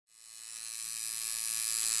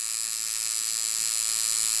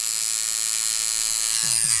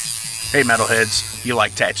Hey metalheads, you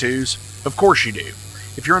like tattoos? Of course you do.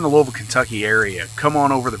 If you're in the Louisville, Kentucky area, come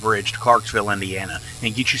on over the bridge to Clarksville, Indiana,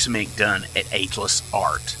 and get you some ink done at Ageless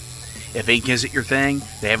Art. If ink isn't your thing,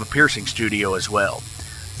 they have a piercing studio as well.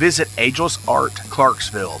 Visit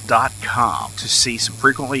agelessartclarksville.com to see some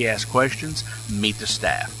frequently asked questions, meet the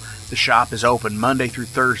staff. The shop is open Monday through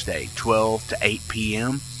Thursday, 12 to 8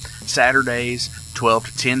 p.m., Saturdays, 12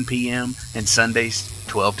 to 10 p.m., and Sundays,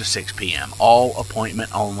 12 to 6 p.m., all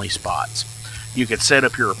appointment-only spots. You can set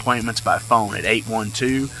up your appointments by phone at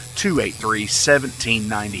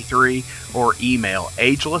 812-283-1793 or email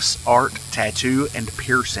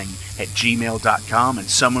agelessarttattooandpiercing@gmail.com and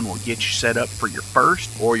someone will get you set up for your first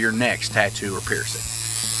or your next tattoo or piercing.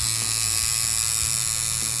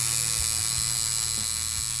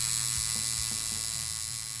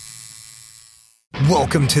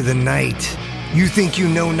 Welcome to the night. You think you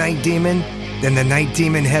know Night Demon? Then the Night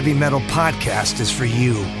Demon Heavy Metal Podcast is for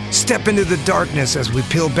you. Step into the darkness as we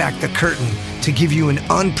peel back the curtain to give you an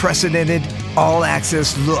unprecedented,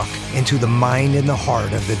 all-access look into the mind and the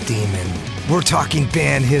heart of the demon. We're talking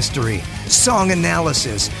band history, song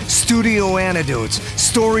analysis, studio anecdotes,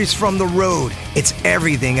 stories from the road. It's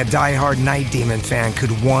everything a diehard Night Demon fan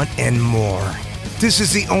could want and more. This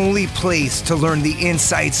is the only place to learn the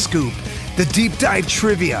inside scoop, the deep dive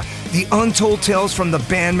trivia, the untold tales from the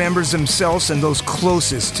band members themselves and those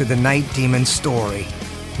closest to the Night Demon story.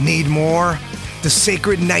 Need more? The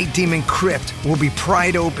Sacred Night Demon Crypt will be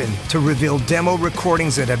pried open to reveal demo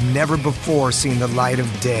recordings that have never before seen the light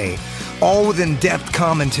of day, all with in-depth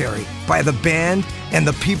commentary by the band and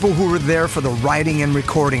the people who were there for the writing and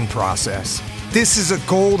recording process. This is a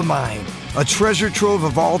gold mine, a treasure trove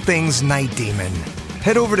of all things Night Demon.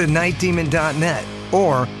 Head over to nightdemon.net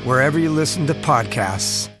or wherever you listen to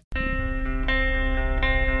podcasts.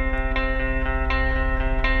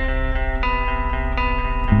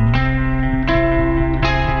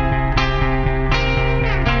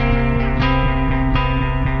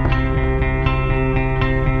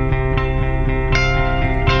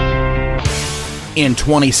 In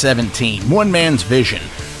 2017, one man's vision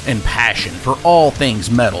and passion for all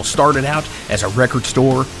things metal started out as a record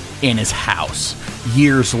store in his house.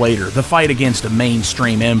 Years later, the fight against a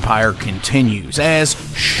mainstream empire continues as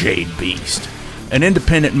Shade Beast. An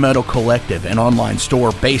independent metal collective and online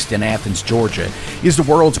store based in Athens, Georgia, is the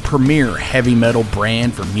world's premier heavy metal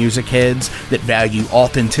brand for music heads that value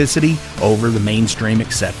authenticity over the mainstream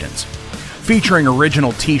acceptance. Featuring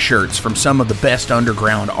original t-shirts from some of the best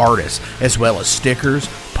underground artists, as well as stickers,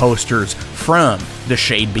 posters from the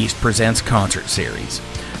Shade Beast Presents concert series.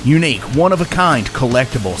 Unique, one-of-a-kind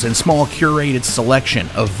collectibles and small curated selection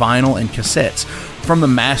of vinyl and cassettes from the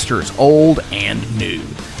masters old and new.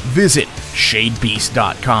 Visit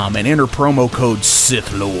shadebeast.com and enter promo code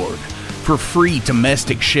SithLord for free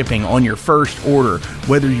domestic shipping on your first order,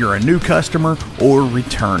 whether you're a new customer or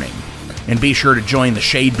returning. And be sure to join the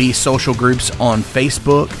Shade Beast social groups on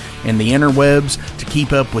Facebook and the interwebs to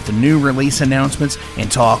keep up with the new release announcements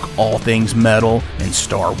and talk all things metal and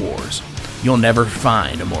Star Wars. You'll never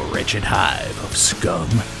find a more wretched hive of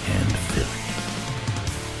scum and filth.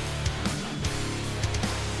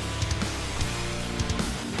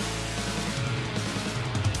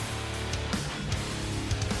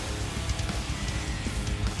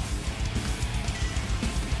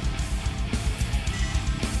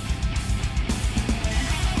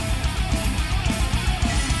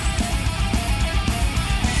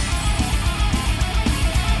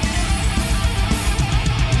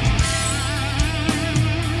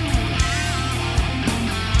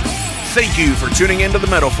 Thank you for tuning into the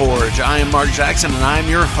Metal Forge. I am Mark Jackson and I am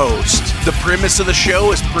your host. The premise of the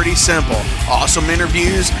show is pretty simple. Awesome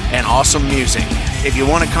interviews and awesome music. If you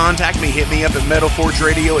want to contact me, hit me up at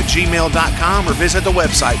metalforgeradio@gmail.com or visit the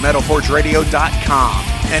website metalforgeradio.com.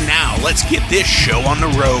 And now, let's get this show on the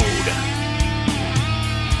road.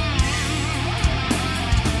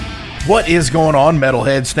 What is going on,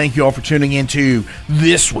 metalheads? Thank you all for tuning into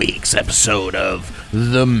this week's episode of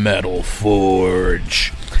the Metal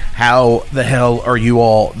Forge. How the hell are you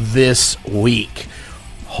all this week?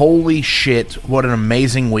 Holy shit, what an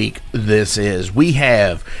amazing week this is. We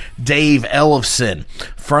have Dave Ellefson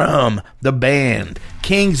from the band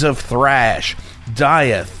Kings of Thrash,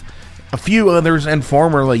 Dieth, a few others, and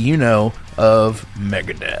formerly, of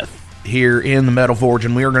Megadeth here in the Metal Forge.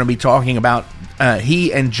 And we are going to be talking about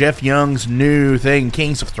he and Jeff Young's new thing,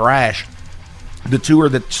 Kings of Thrash. The tour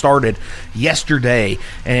that started yesterday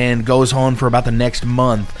and goes on for about the next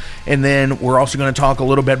month. And then we're also going to talk a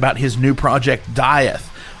little bit about his new project, Dieth.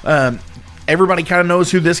 Everybody kind of knows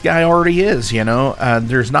who this guy already is,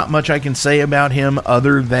 There's not much I can say about him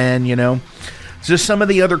other than, just some of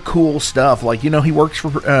the other cool stuff. Like, he works for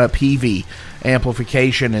PV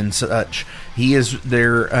Amplification and such. He is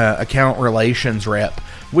their account relations rep,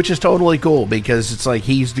 which is totally cool because it's like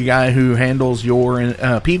he's the guy who handles your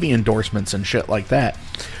PV endorsements and shit like that,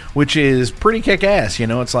 which is pretty kick-ass.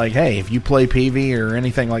 It's like, hey, if you play PV or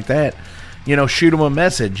anything like that, shoot him a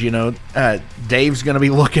message. Dave's going to be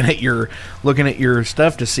looking at your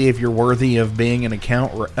stuff to see if you're worthy of being an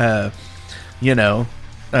account,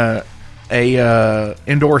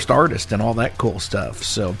 endorsed artist and all that cool stuff.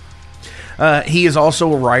 So he is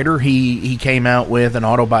also a writer. He came out with an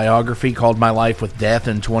autobiography called My Life with Death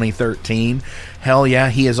in 2013. Hell yeah,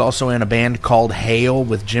 he is also in a band called Hail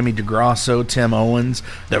with Jimmy DeGrasso, Tim Owens,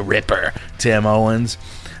 the Ripper, Tim Owens,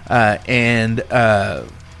 and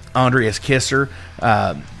Andreas Kisser,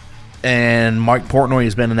 and Mike Portnoy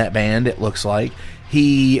has been in that band, it looks like.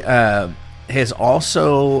 He has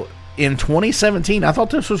also, in 2017, I thought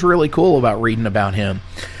this was really cool about reading about him.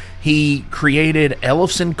 He created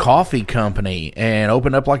Ellefson Coffee Company and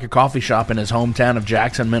opened up like a coffee shop in his hometown of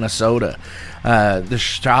Jackson, Minnesota. The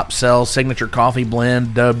shop sells signature coffee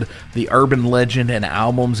blend dubbed the Urban Legend and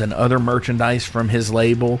albums and other merchandise from his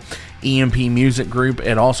label, EMP Music Group.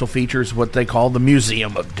 It also features what they call the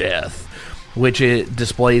Museum of Death, which it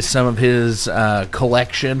displays some of his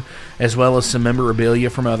collection as well as some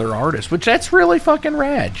memorabilia from other artists, which that's really fucking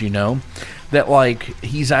rad, that like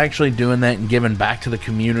he's actually doing that and giving back to the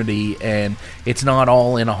community, and it's not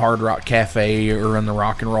all in a Hard Rock Cafe or in the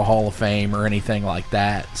Rock and Roll Hall of Fame or anything like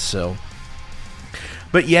that. So,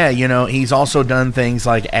 but yeah, he's also done things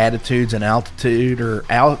like Attitudes and Altitude, or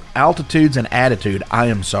Altitudes and Attitude. I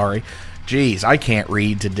am sorry. Jeez, I can't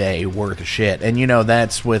read today worth of shit. And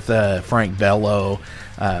that's with Frank Bello,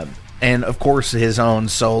 and of course his own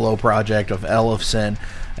solo project of Ellefson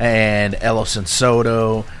and Ellefson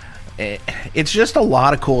Soto. It's just a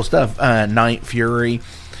lot of cool stuff. Night Fury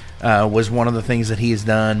was one of the things that he's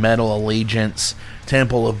done. Metal Allegiance,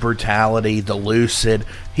 Temple of Brutality, The Lucid.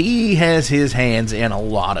 He has his hands in a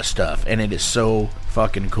lot of stuff, and it is so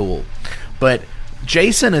fucking cool. But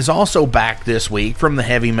Jason is also back this week from the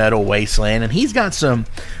Heavy Metal Wasteland, and he's got some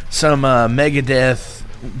Megadeth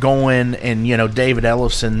going, and David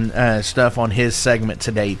Ellefson stuff on his segment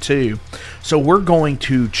today too. So we're going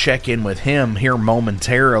to check in with him here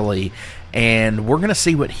momentarily, and we're going to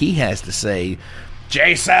see what he has to say.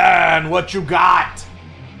 Jason, what you got?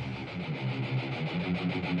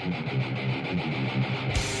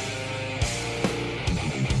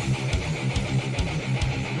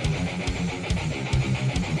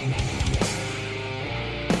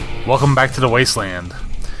 Welcome back to the Wasteland.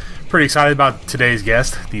 Pretty excited about today's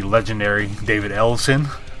guest, the legendary David Ellefson.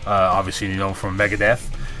 Obviously, you know him from Megadeth.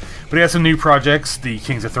 But he has some new projects. The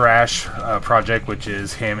Kings of Thrash project, which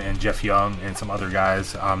is him and Jeff Young and some other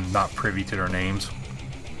guys. I'm not privy to their names.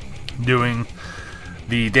 Doing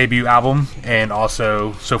the debut album, and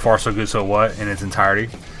also So Far So Good So What in its entirety.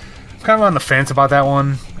 I'm kind of on the fence about that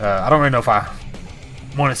one. I don't really know if I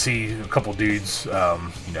want to see a couple dudes,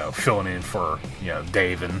 filling in for,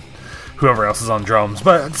 Dave and whoever else is on drums.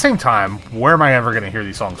 But at the same time, where am I ever going to hear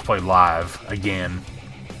these songs played live again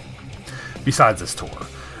besides this tour?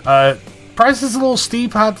 Price is a little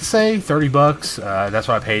steep, I have to say. $30. That's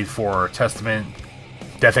what I paid for Testament,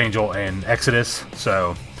 Death Angel, and Exodus.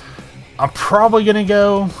 So I'm probably going to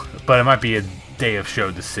go, but it might be a day of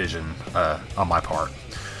show decision on my part.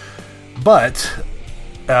 But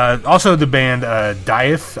also the band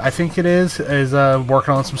Dieth, I think it is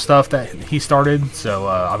working on some stuff that he started. So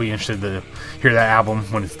I'll be interested to hear that album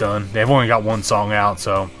when it's done. They've only got one song out,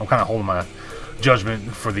 so I'm kind of holding my judgment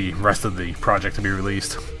for the rest of the project to be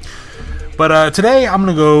released. But today I'm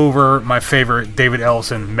going to go over my favorite David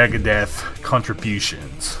Ellefson Megadeth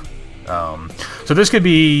contributions. So this could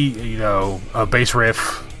be, a bass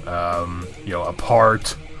riff, a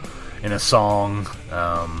part in a song,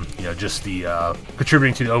 just the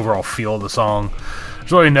contributing to the overall feel of the song.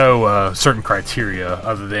 There's really no certain criteria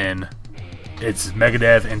other than it's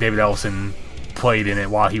Megadeth and David Ellefson played in it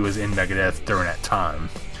while he was in Megadeth during that time,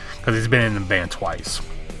 because he's been in the band twice.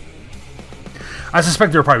 I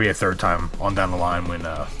suspect there'll probably be a third time on down the line when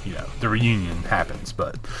the reunion happens,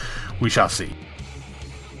 but we shall see.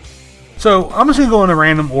 So I'm just going to go in a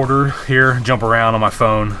random order here, jump around on my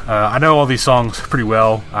phone. I know all these songs pretty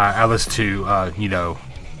well. I listen to,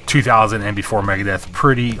 2000 and before Megadeth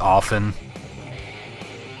pretty often.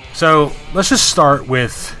 So let's just start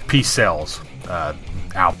with Peace Sells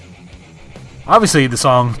album. Obviously, the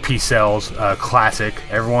song Peace Sells, classic.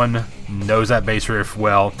 Everyone knows that bass riff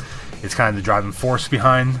well. It's kind of the driving force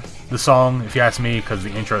behind the song, if you ask me, because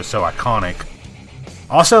the intro is so iconic.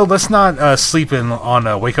 Also, let's not sleep in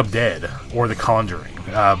on Wake Up Dead or The Conjuring.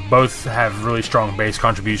 Both have really strong bass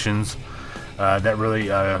contributions that really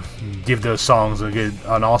give those songs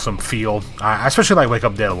an awesome feel. I especially like Wake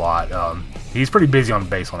Up Dead a lot. He's pretty busy on the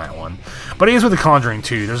bass on that one. But he is with The Conjuring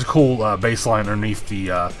too. There's a cool bass line underneath the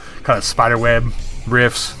kind of spiderweb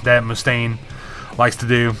riffs that Mustaine likes to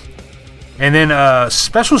do. And then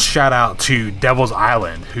special shout out to Devil's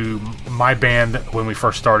Island, who my band, when we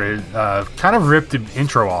first started, kind of ripped the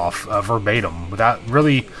intro off verbatim without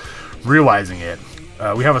really realizing it.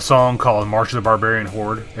 We have a song called March of the Barbarian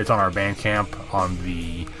Horde. It's on our Bandcamp on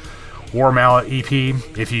the War Mallet EP.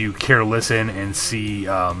 If you care to listen and see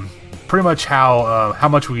pretty much how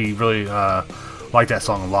much we really like that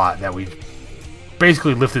song a lot, that we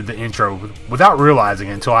basically lifted the intro without realizing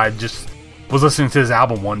it until I just was listening to this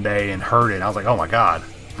album one day and heard it. And I was like, oh my god,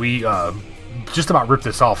 we just about ripped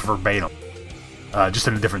this off verbatim, just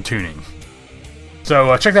in a different tuning.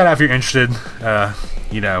 So check that out if you're interested.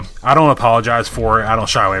 I don't apologize for it. I don't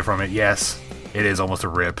shy away from it. Yes, it is almost a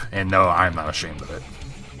rip, and no, I'm not ashamed of it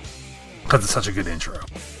because it's such a good intro.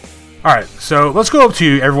 Alright, so let's go up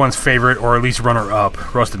to everyone's favorite, or at least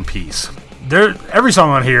runner-up, Rust in Peace. Every song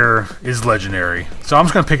on here is legendary, so I'm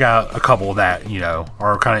just going to pick out a couple that,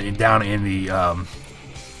 are kind of down in the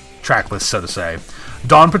track list, so to say.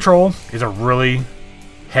 Dawn Patrol is a really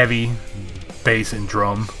heavy bass and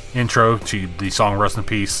drum intro to the song Rust in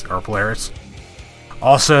Peace, or Polaris.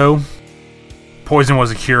 Also, Poison Was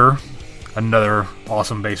a Cure, another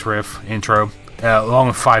awesome bass riff intro, along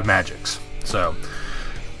with Five Magics. So,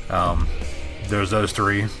 there's those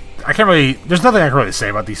three. There's nothing I can really say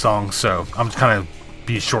about these songs, so I'm just kind of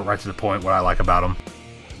be short right to the point what I like about them.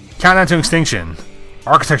 Countdown to Extinction,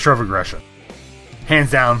 Architecture of Aggression. Hands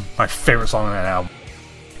down, my favorite song on that album.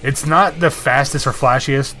 It's not the fastest or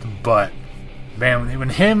flashiest, but man, when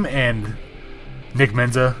him and Nick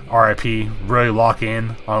Menza, R.I.P., really lock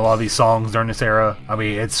in on a lot of these songs during this era, I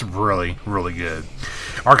mean, it's really, really good.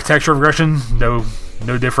 Architecture of Aggression, no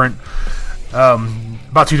different.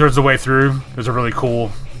 About 2/3 of the way through, there's a really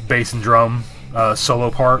cool bass and drum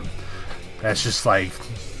solo part. That's just like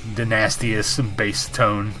the nastiest bass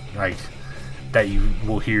tone that you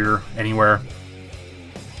will hear anywhere.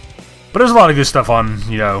 But there's a lot of good stuff on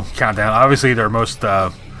Countdown. Obviously, their most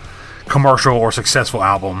commercial or successful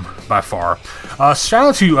album by far. Shout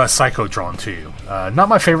out to Psychotron too. Not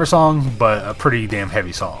my favorite song, but a pretty damn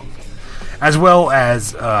heavy song, as well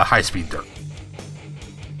as High Speed Dirt.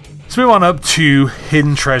 Let's move on up to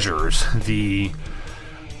Hidden Treasures, the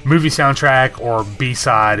movie soundtrack or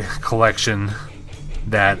B-side collection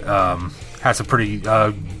that has some pretty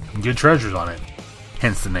good treasures on it,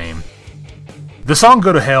 hence the name. The song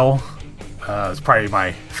Go to Hell is probably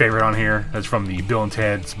my favorite on here. That's from the Bill and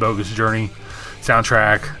Ted's Bogus Journey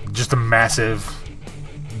soundtrack. Just a massive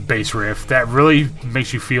bass riff that really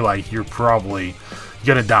makes you feel like you're probably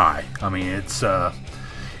gonna die. I mean, it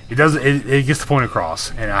gets the point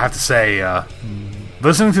across, and I have to say,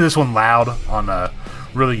 listening to this one loud on a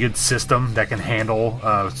really good system that can handle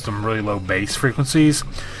some really low bass frequencies,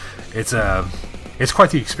 it's quite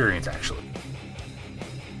the experience actually.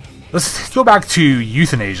 Let's go back to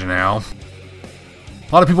Euthanasia now.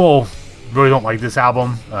 A lot of people really don't like this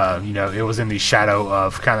album. It was in the shadow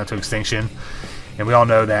of Countdown to Extinction, and we all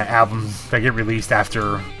know that albums that get released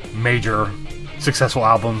after major successful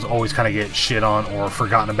albums always kind of get shit on or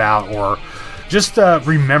forgotten about or just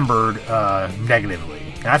remembered negatively.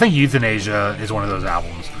 And I think Euthanasia is one of those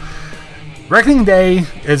albums. Reckoning Day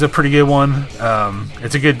is a pretty good one.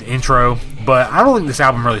 It's a good intro, but I don't think this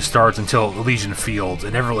album really starts until Elysian Fields.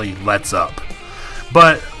 It never really lets up.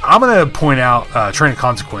 But I'm going to point out Train of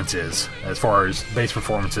Consequences as far as bass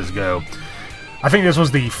performances go. I think this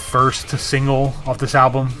was the first single off this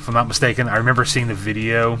album, if I'm not mistaken. I remember seeing the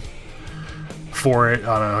video for it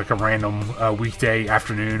on a random weekday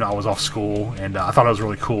afternoon. I was off school, and I thought it was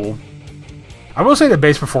really cool. I will say the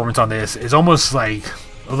bass performance on this is almost like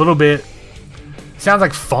a little bit, sounds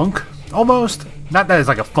like funk almost. Not that it's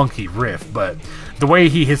like a funky riff, but the way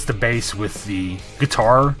he hits the bass with the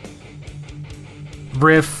guitar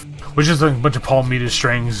riff, which is a bunch of palm muted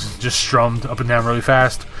strings just strummed up and down really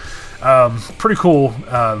fast. Pretty cool.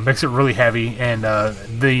 Makes it really heavy, and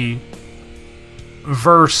the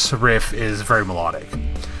verse riff is very melodic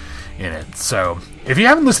in it. So if you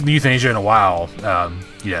haven't listened to Euthanasia in a while,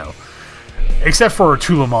 except for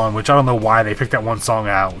Tulamon, which I don't know why they picked that one song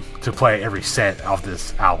out to play every set off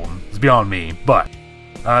this album. It's beyond me. But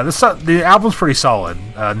the album's pretty solid.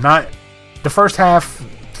 Not the first half,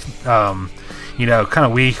 kind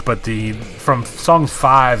of weak, but from songs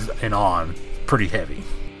 5 and on, pretty heavy.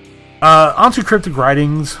 Onto Cryptic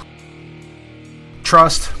Writings.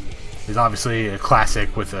 Trust is obviously a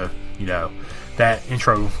classic with that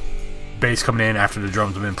intro bass coming in after the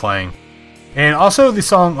drums have been playing. And also the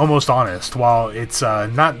song Almost Honest. While it's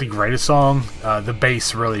not the greatest song, the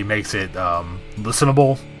bass really makes it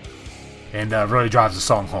listenable and really drives the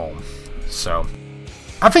song home. So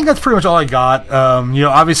I think that's pretty much all I got.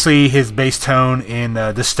 Obviously his bass tone in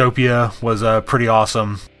Dystopia was pretty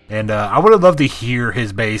awesome. And I would have loved to hear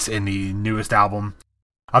his bass in the newest album.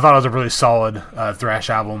 I thought it was a really solid thrash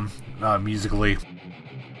album musically.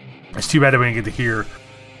 It's too bad that we didn't get to hear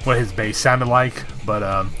what his bass sounded like,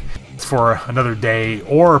 but it's for another day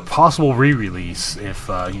or possible re-release if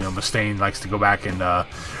Mustaine likes to go back and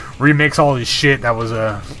remix all his shit that was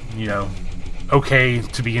okay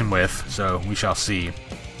to begin with. So we shall see.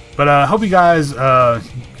 But I hope you guys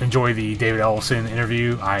enjoy the David Ellefson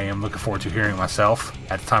interview. I am looking forward to hearing it myself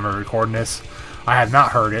at the time of recording this. I have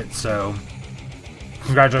not heard it, so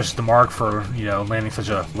congratulations to Mark for landing such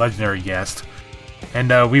a legendary guest. And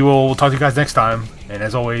we'll talk to you guys next time. And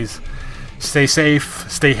as always, stay safe,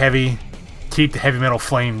 stay heavy, keep the heavy metal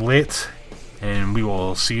flame lit, and we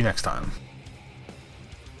will see you next time.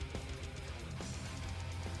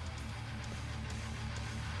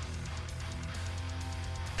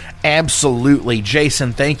 Absolutely.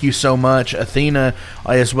 Jason, thank you so much. Athena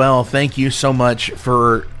as well, thank you so much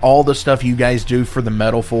for all the stuff you guys do for the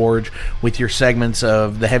Metal Forge with your segments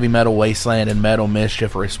of the Heavy Metal Wasteland and Metal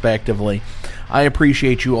Mischief respectively. I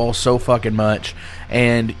appreciate you all so fucking much.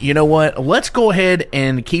 And you know what? Let's go ahead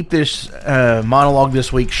and keep this monologue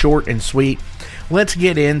this week short and sweet. Let's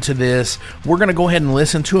get into this. We're going to go ahead and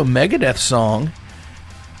listen to a Megadeth song,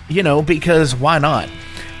 because why not?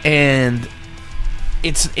 And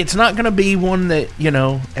it's not going to be one that,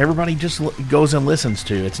 everybody just goes and listens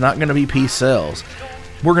to. It's not going to be Peace Sells.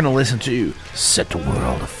 We're going to listen to Set the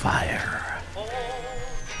World Afire.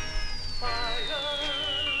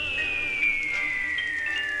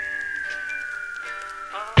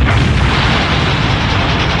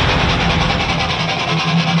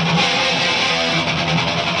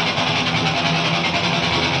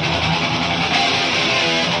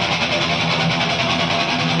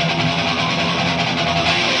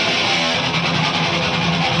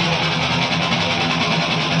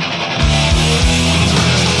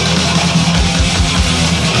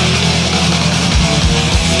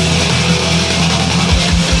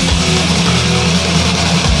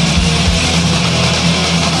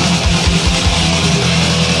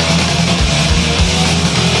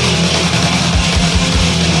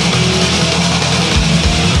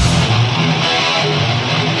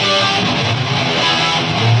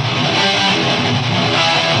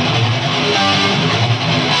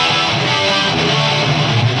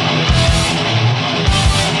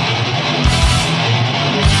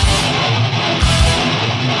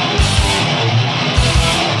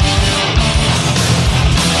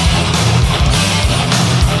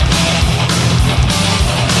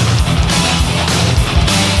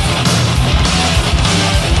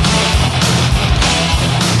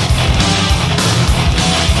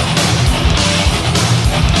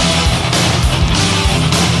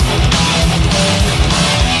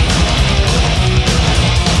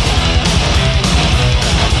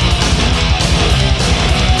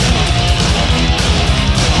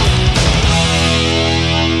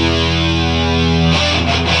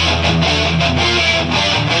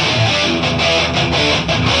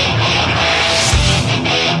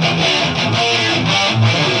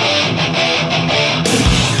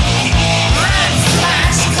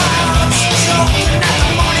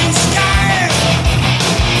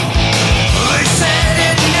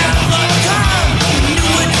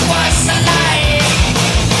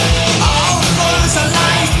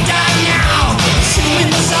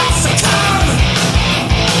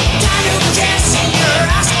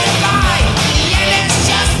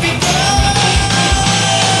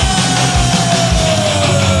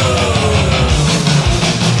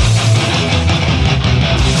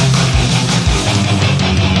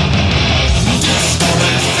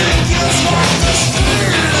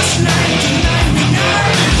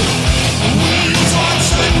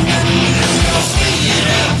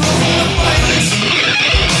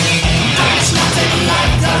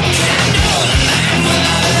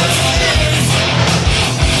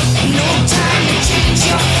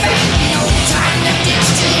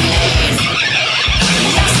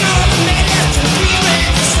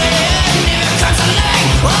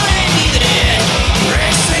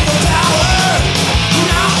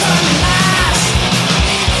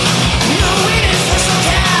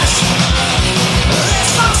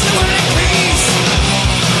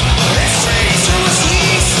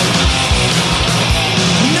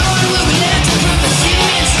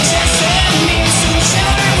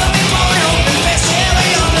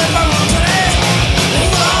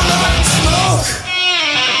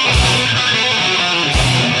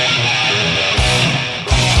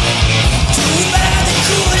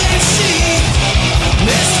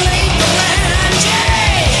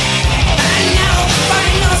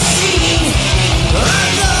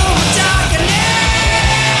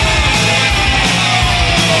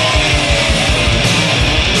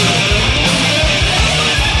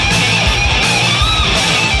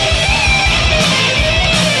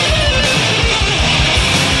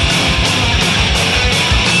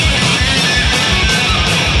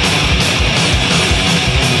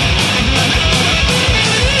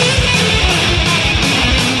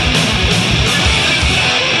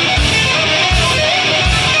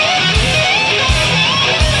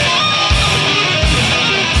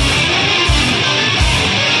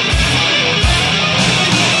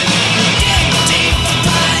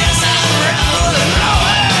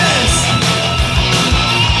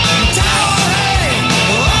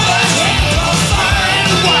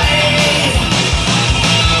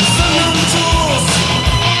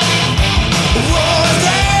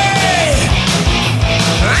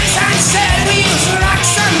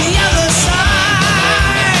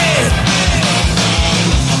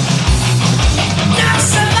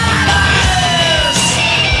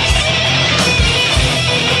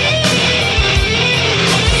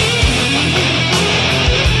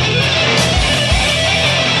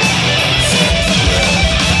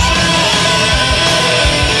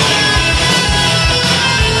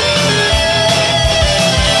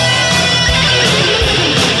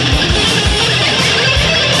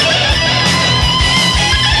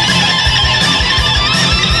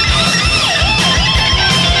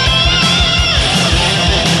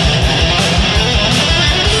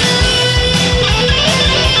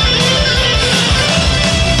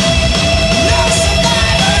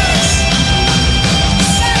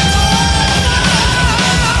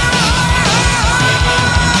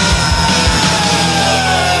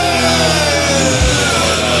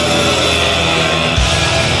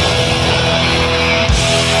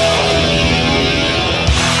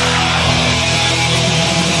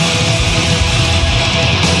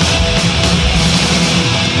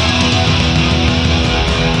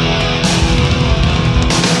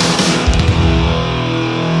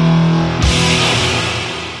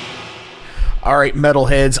 right,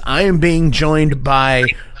 metalheads, I am being joined by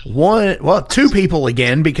two people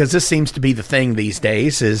again, because this seems to be the thing these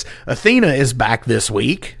days. Is Athena is back this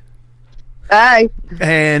week. Hi.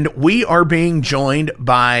 And we are being joined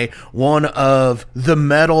by one of the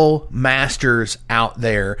metal masters out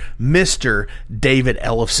there, Mr. David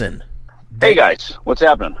Ellefson. Hey guys, what's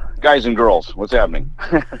happening? Guys and girls, what's happening?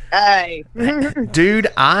 Hi. Dude,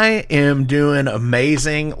 I am doing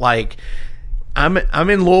amazing. Like, I'm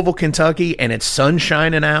in Louisville, Kentucky, and it's sun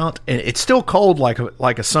shining out, and it's still cold like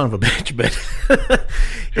a son of a bitch, but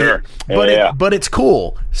Sure. but it's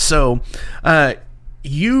cool. So,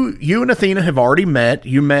 you and Athena have already met.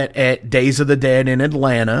 You met at Days of the Dead in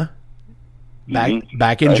Atlanta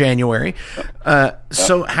back in January.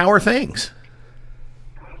 So how are things?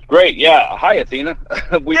 Great, yeah. Hi, Athena.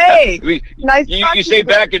 Nice. You say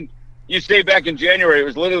back in January. It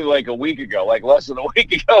was literally like a week ago, like less than a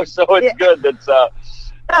week ago. So it's good. It's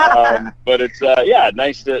but it's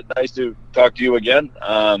nice to talk to you again.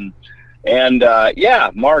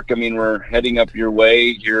 Mark, I mean, we're heading up your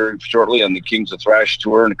way here shortly on the Kings of Thrash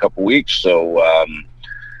tour in a couple weeks. So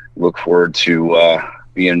look forward to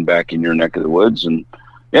being back in your neck of the woods. And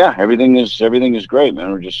yeah, everything is great,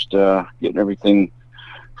 man. We're just getting everything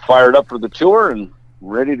fired up for the tour and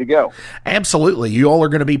ready to go. Absolutely. You all are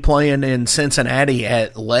going to be playing in Cincinnati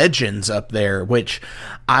at Legends up there, which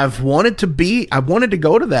I've wanted to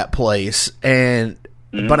go to that place, and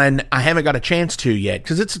but I haven't got a chance to yet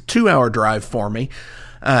because it's a 2-hour drive for me.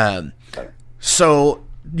 So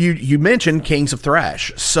you mentioned Kings of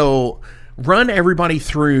Thrash. So run everybody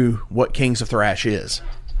through what Kings of Thrash is.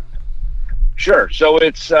 Sure. So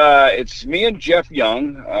it's me and Jeff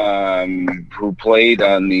Young, who played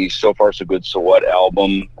on the So Far So Good So What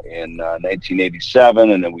album in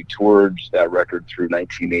 1987, and then we toured that record through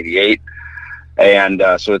 1988. And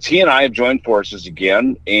so it's he and I have joined forces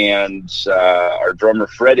again, and our drummer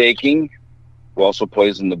Fred Aching, who also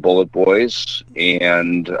plays in the Bullet Boys,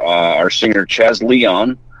 and our singer Chaz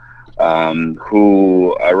Leon,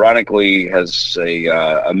 who ironically has a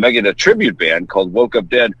Megadeth tribute band called Woke Up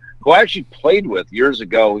Dead, who I actually played with years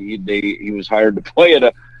ago. He was hired to play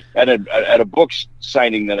at a book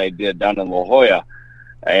signing that I did down in La Jolla,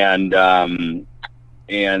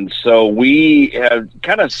 and so we have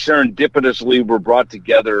kind of serendipitously were brought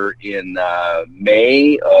together in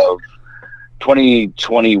May of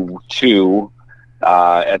 2022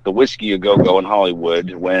 at the Whiskey A Go Go in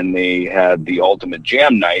Hollywood when they had the Ultimate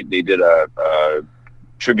Jam Night. They did a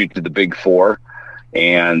tribute to the Big Four.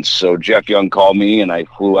 And so Jeff Young called me, and I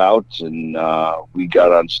flew out, and we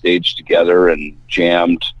got on stage together and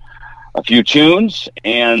jammed a few tunes.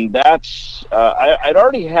 And that's I'd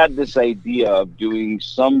already had this idea of doing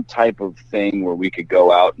some type of thing where we could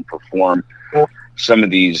go out and perform some of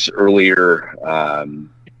these earlier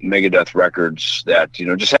Megadeth records that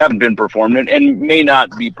just haven't been performed and may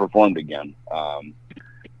not be performed again. From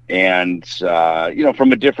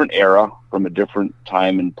a different era, from a different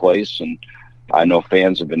time and place, and I know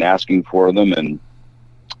fans have been asking for them, and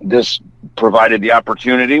this provided the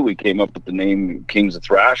opportunity. We came up with the name Kings of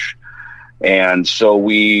Thrash, and so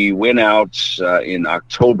we went out in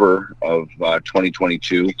October of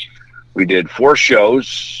 2022. We did 4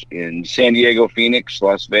 shows in San Diego, Phoenix,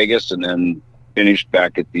 Las Vegas, and then finished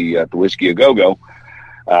back at the Whiskey A Go Go.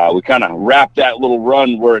 We kind of wrapped that little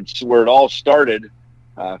run where it all started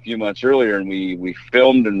a few months earlier, and we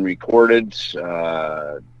filmed and recorded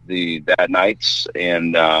that night,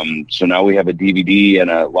 and so now we have a DVD and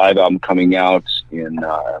a live album coming out in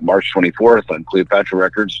March 24th on Cleopatra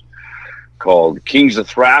Records called Kings of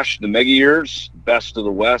Thrash, The Mega Years, Best of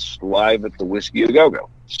the West, live at the Whiskey A Go Go.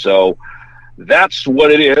 So that's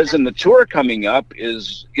what it is, and the tour coming up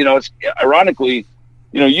is, it's ironically,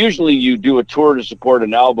 usually you do a tour to support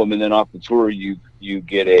an album, and then off the tour you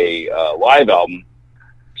get a live album.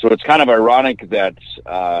 So it's kind of ironic that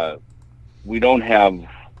we don't have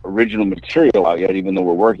original material out yet, even though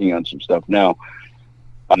we're working on some stuff now.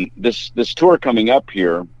 This tour coming up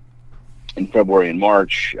here in February and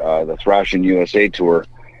March, the Thrash in USA tour,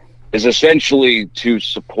 is essentially to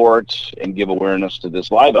support and give awareness to this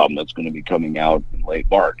live album that's going to be coming out in late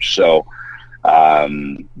March. So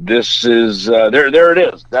this is there it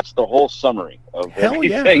is. That's the whole summary of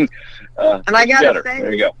everything. Yeah. And I gotta say,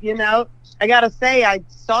 there you go. I gotta say, I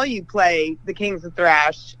saw you play the Kings of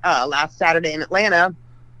Thrash last Saturday in Atlanta,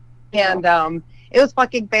 and it was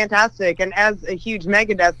fucking fantastic. And as a huge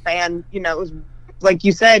Megadeth fan, it was like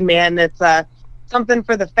you said, man, it's something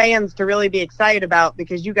for the fans to really be excited about,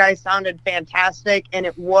 because you guys sounded fantastic, and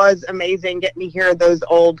it was amazing getting to hear those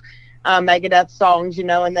old Megadeth songs, you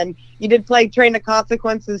know, and then you did play Train of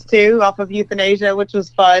Consequences too off of Euthanasia, which was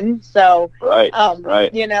fun. So,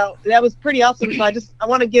 right. you know, that was pretty awesome. So I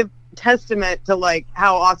want to give testament to like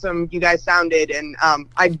how awesome you guys sounded. And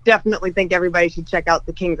I definitely think everybody should check out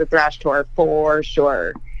the Kings of Thrash tour for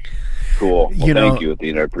sure. Cool. Well, thank you,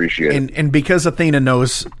 Athena. I appreciate it. And because Athena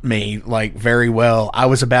knows me like very well, I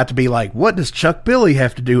was about to be like, what does Chuck Billy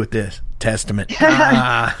have to do with this? Testament.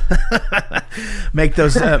 Make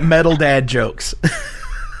those metal dad jokes.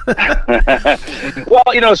 Well,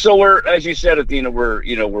 you know, so we're, as you said, Athena,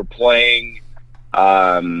 we're playing,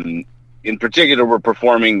 in particular, we're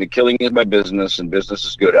performing the Killing Is My Business and Business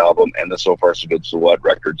Is Good album and the So Far So Good So What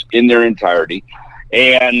records in their entirety.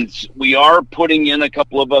 And we are putting in a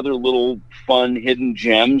couple of other little fun hidden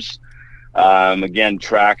gems. Again,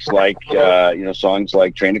 tracks like, songs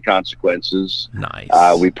like Train of Consequences. Nice.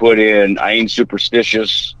 We put in I Ain't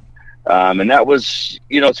Superstitious. And that was,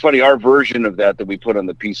 you know, it's funny, our version of that we put on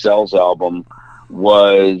the Peace Cells album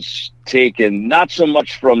was taken not so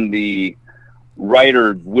much from the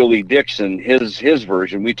writer Willie Dixon, his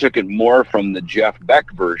version. We took it more from the Jeff Beck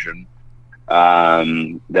version.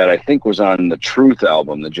 That I think was on the Truth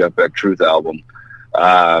album, the Jeff Beck Truth album.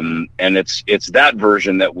 And it's that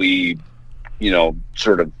version that we, you know,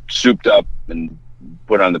 sort of souped up and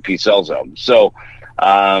put on the Peace Cells album. So,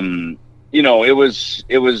 you know, it was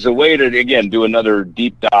a way to, again, do another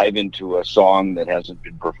deep dive into a song that hasn't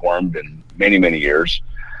been performed in many, many years.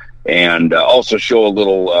 And also show a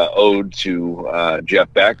little ode to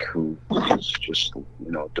Jeff Beck, who is just,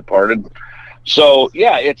 you know, departed. So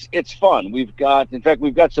yeah, it's fun. We've got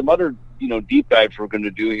some other, you know, deep dives we're going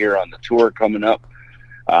to do here on the tour coming up,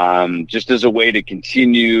 just as a way to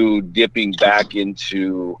continue dipping back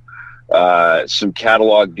into some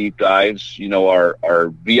catalog deep dives. You know,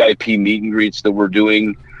 our VIP meet and greets that we're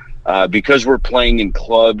doing, because we're playing in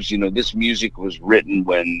clubs. You know, this music was written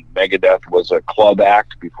when Megadeth was a club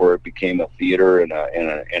act before it became a theater and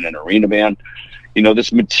an arena band. You know,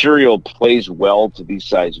 this material plays well to these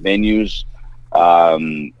size venues.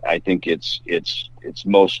 I think it's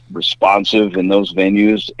most responsive in those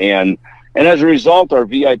venues, and as a result, our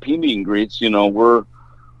VIP meet and greets, you know, we're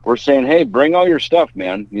saying, hey, bring all your stuff,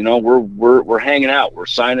 man. You know, we're hanging out, we're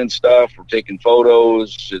signing stuff, we're taking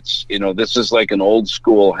photos. It's, you know, this is like an old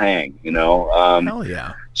school hang, you know. Hell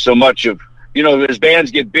yeah. So much of, you know, as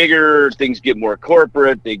bands get bigger, things get more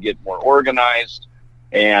corporate, they get more organized.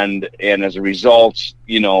 And as a result,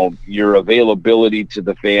 you know, your availability to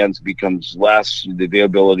the fans becomes less. The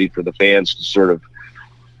availability for the fans to sort of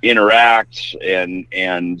interact and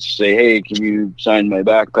say, hey, can you sign my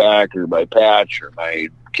backpack or my patch or my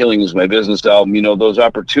Killing Is My Business album? You know, those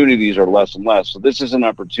opportunities are less and less. So this is an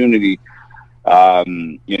opportunity,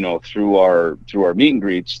 you know, through our meet and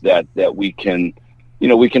greets that we can, you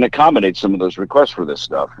know, we can accommodate some of those requests for this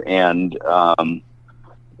stuff. And,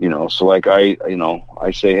 you know, so like I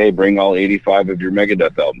say, hey, bring all 85 of your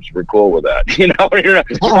Megadeth albums. We're cool with that. You know, you're not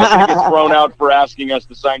going to get thrown out for asking us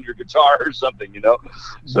to sign your guitar or something, you know?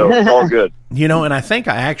 So it's all good. You know, and I think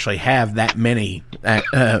I actually have that many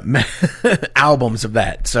albums of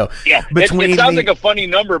that. So yeah, it sounds like a funny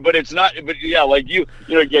number, but it's not. But yeah, like you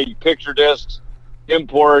picture discs,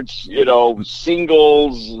 imports, you know,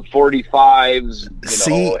 singles, 45s,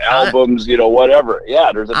 you know, albums, you know, whatever.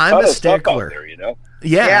 Yeah, there's a ton of stuff out there, you know?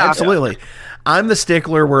 Yeah, absolutely. I'm the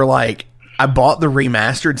stickler where, like, I bought the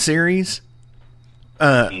remastered series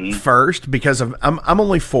first because of I'm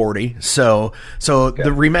only 40, so the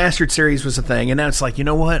remastered series was a thing, and now it's like, you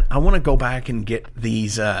know what? I want to go back and get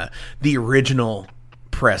these the original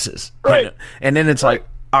presses, right? And then it's like,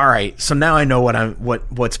 all right, so now I know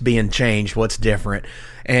what's being changed, what's different,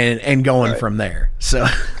 and going from there. So,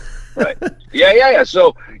 right, yeah.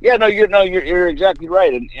 So yeah, you're exactly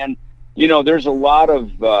right, and you know, there's a lot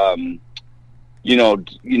of you know,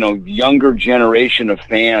 younger generation of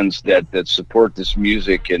fans that support this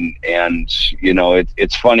music, and you know,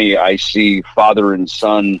 it's funny. I see father and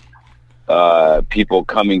son people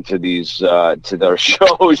coming to these to their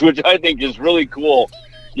shows, which I think is really cool.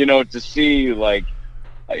 You know, to see, like,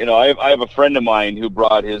 you know, I have a friend of mine who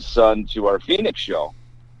brought his son to our Phoenix show,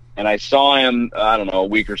 and I saw him, I don't know, a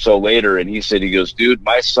week or so later, and he said, he goes, dude,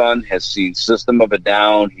 my son has seen System of a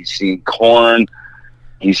Down, he's seen Korn.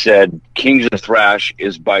 He said Kings of Thrash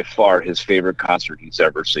is by far his favorite concert he's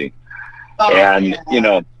ever seen. Oh, and, yeah.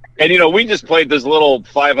 you know, we just played this little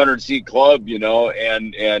 500-seat club, you know,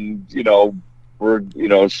 and you know, we're, you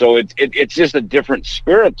know, so it's just a different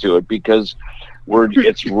spirit to it, because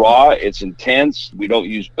it's raw, it's intense. We don't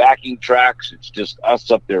use backing tracks. It's just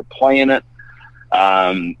us up there playing it.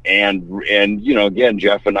 And you know, again,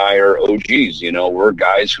 Jeff and I are OGs. You know, we're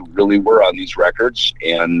guys who really were on these records,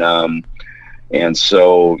 and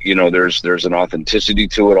so, you know, there's an authenticity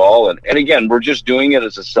to it all. And again, we're just doing it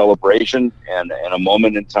as a celebration and a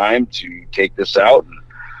moment in time to take this out and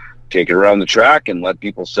take it around the track and let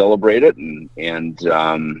people celebrate it. And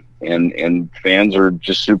fans are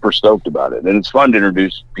just super stoked about it. And it's fun to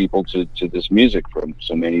introduce people to this music from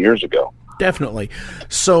so many years ago. Definitely.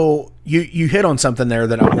 So you hit on something there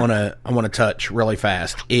that I want to touch really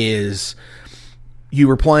fast. Is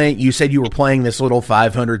you said you were playing this little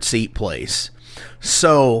 500 seat place.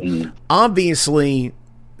 So obviously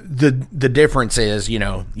the difference is, you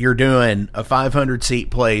know, you're doing a 500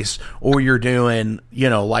 seat place or you're doing, you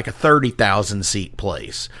know, like a 30,000 seat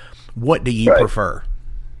place. What do you prefer?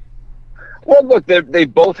 Well, look, they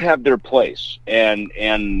both have their place, and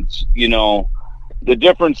you know, the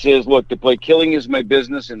difference is, look, to play Killing Is My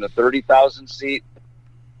Business in the 30,000 seat,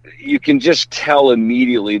 you can just tell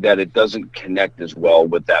immediately that it doesn't connect as well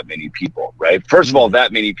with that many people, right? First of all,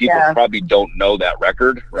 that many people probably don't know that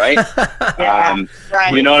record, right? Right.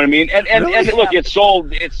 You know what I mean? And look,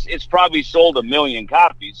 it's probably sold 1 million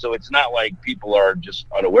copies, so it's not like people are just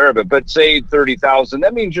unaware of it. But say 30,000,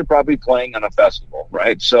 that means you're probably playing on a festival,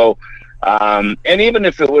 right? So, and even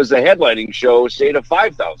if it was a headlining show, say to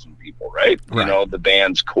 5,000 people, right? You know, the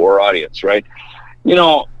band's core audience, right? You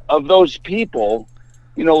know, of those people,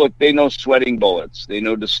 you know, look, they know Sweating Bullets, they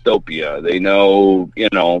know Dystopia, they know, you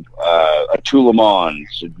know, Atul Aman,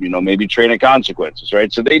 you know, maybe Train of Consequences,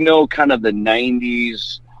 right? So they know kind of the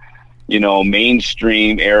 90s, you know,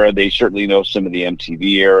 mainstream era. They certainly know some of the MTV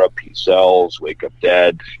era, Peace Cells, Wake Up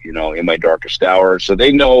Dead, you know, In My Darkest Hour. So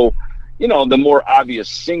they know, you know, the more obvious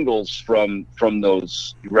singles from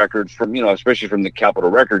those records, from, you know, especially from the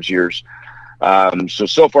Capitol Records years.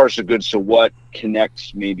 So far so good. So what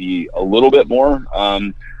connects maybe a little bit more?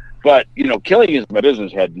 But, you know, Killing Is My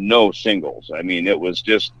Business had no singles. I mean, it was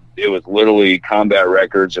literally Combat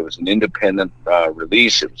Records. It was an independent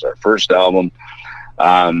release. It was our first album.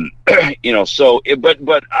 You know,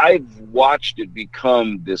 but I've watched it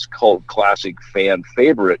become this cult classic fan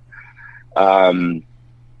favorite,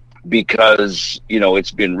 because, you know,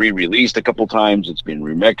 it's been re-released a couple times. It's been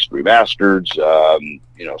remixed, remastered.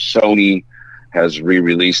 You know, Sony has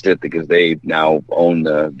re-released it because they now own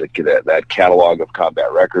that catalog of Combat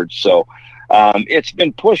Records. So it's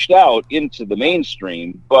been pushed out into the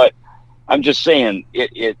mainstream, but I'm just saying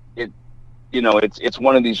it you know, it's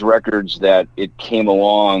one of these records that it came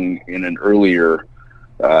along in an earlier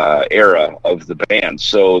era of the band.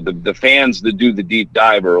 So the fans that do the deep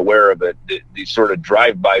dive are aware of it. These sort of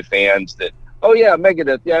drive-by fans that, oh yeah,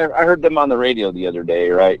 Megadeth, yeah, I heard them on the radio the other day,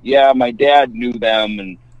 right? Yeah, my dad knew them,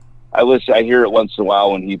 and I hear it once in a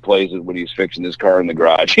while when he plays it when he's fixing his car in the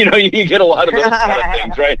garage. You know, you get a lot of those kind of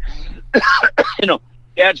things, right? You know,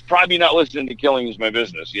 Dad's probably not listening to Killing Is My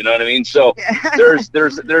Business. You know what I mean? So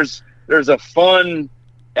there's a fun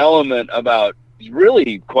element about,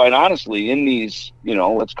 really, quite honestly, in these, you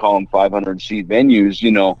know, let's call them 500 seat venues,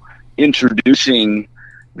 you know, introducing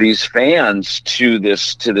these fans to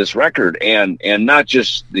this record, and not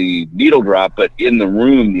just the needle drop, but in the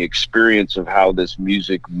room, the experience of how this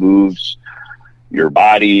music moves your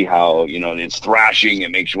body, how, you know, it's thrashing,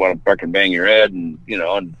 it makes you want to fucking bang your head, and, you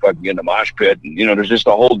know, and fucking get in the mosh pit, and, you know, there's just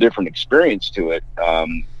a whole different experience to it,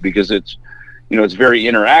 because it's, you know, it's very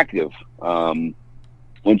interactive.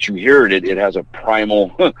 Once you hear it, it has a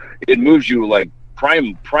primal, it moves you like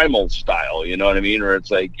primal style, you know what I mean? Or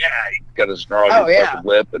it's like, yeah, you got to snarl your fucking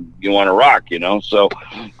lip and you want to rock, you know? So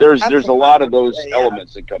there's a lot of those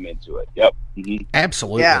elements that come into it. Yep. Mm-hmm.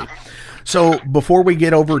 Absolutely. Yeah. So before we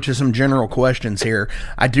get over to some general questions here,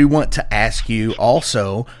 I do want to ask you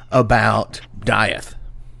also about Dieth.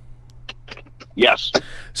 Yes.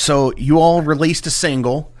 So you all released a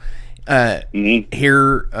single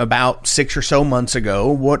here about 6 or so months ago.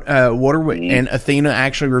 What are we? And Athena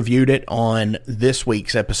actually reviewed it on this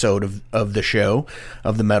week's episode of the show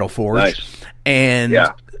of the Metal Forge. Nice. And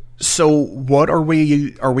so, what are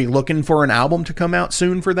we looking for an album to come out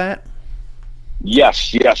soon for that?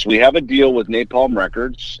 Yes, we have a deal with Napalm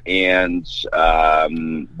Records, and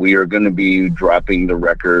we are going to be dropping the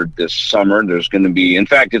record this summer. There's going to be, in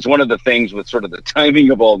fact, it's one of the things with sort of the timing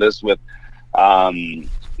of all this with.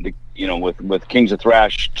 With Kings of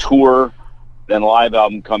Thrash tour, then live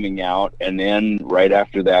album coming out, and then right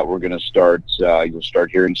after that, we're going to start. You'll start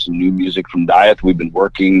hearing some new music from Dieth. We've been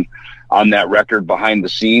working on that record behind the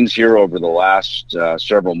scenes here over the last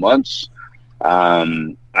several months.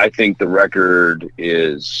 I think the record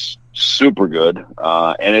is super good,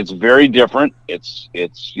 and it's very different. It's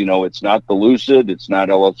not the Lucid, it's not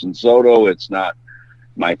Ellefson Soto, it's not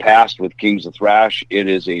my past with Kings of Thrash. It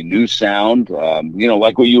is a new sound,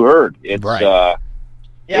 like what you heard. It's Right.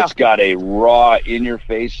 It's got a raw,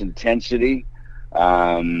 in-your-face intensity,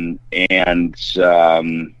 and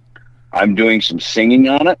I'm doing some singing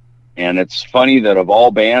on it. And it's funny that of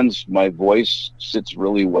all bands, my voice sits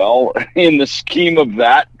really well in the scheme of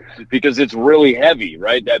that, because it's really heavy,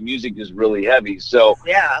 right? That music is really heavy. So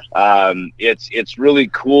it's really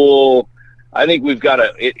cool. I think we've got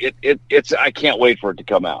it's I can't wait for it to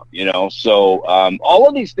come out, So all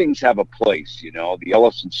of these things have a place, the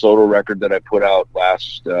Ellefson Soto record that I put out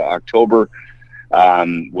last October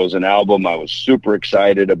was an album I was super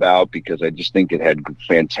excited about, because I just think it had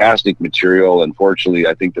fantastic material. Unfortunately,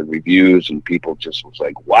 I think the reviews and people just was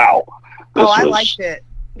like, wow. I liked it.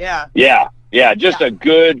 Yeah. Yeah. Just a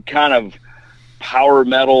good kind of power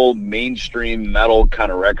metal, mainstream metal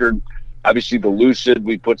kind of record. Obviously, the Lucid,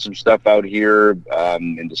 we put some stuff out here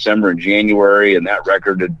in December and January, and that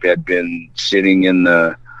record had been sitting in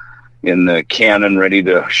the canon, ready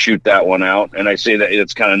to shoot that one out. And I say that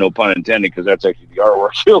it's kind of no pun intended, because that's actually the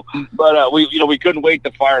artwork too. But we couldn't wait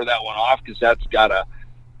to fire that one off, because that's got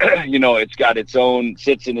it's got its own,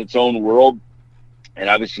 sits in its own world. And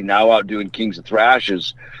obviously now out doing Kings of Thrash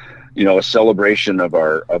is, a celebration of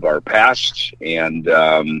our past, and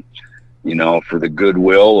for the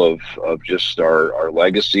goodwill of just our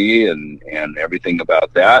legacy and everything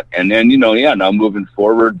about that. And then, now moving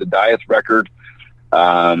forward, the Dieth record,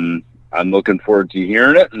 I'm looking forward to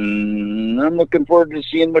hearing it, and I'm looking forward to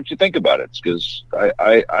seeing what you think about it, because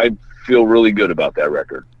I feel really good about that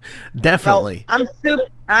record. Definitely. Well,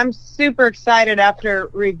 I'm super excited after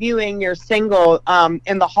reviewing your single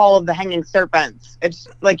in the Hall of the Hanging Serpents. It's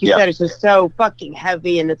like you said, it's just so fucking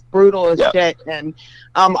heavy, and it's brutal as shit. And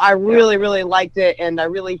I really, really liked it, and I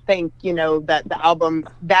really think that the album,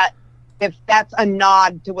 that if that's a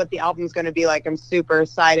nod to what the album's going to be like, I'm super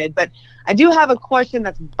excited. But I do have a question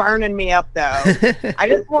that's burning me up, though. I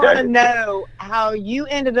just want to know how you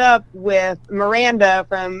ended up with Miranda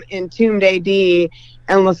from Entombed AD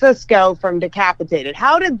and Lucisco from Decapitated.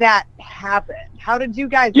 How did that happen? How did you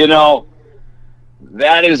guys...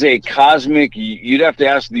 That is a cosmic... You'd have to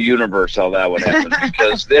ask the universe how that would happen,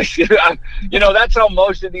 because this, that's how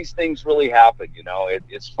most of these things really happen.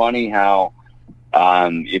 It's funny how...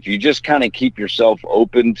 if you just kind of keep yourself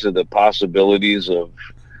open to the possibilities of,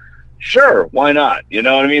 sure, why not? You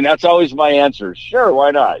know what I mean? That's always my answer. Sure,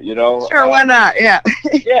 why not? Sure, why not? Yeah.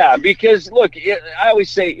 Yeah, because look, I always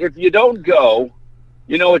say, if you don't go,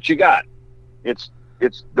 you know what you got. It's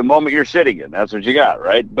the moment you're sitting in. That's what you got,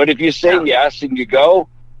 right? But if you say yes and you go,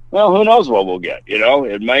 well, who knows what we'll get?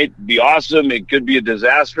 It might be awesome. It could be a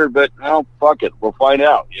disaster, but fuck it, we'll find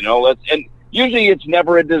out. And usually it's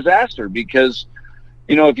never a disaster, because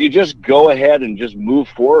if you just go ahead and just move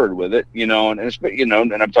forward with it, and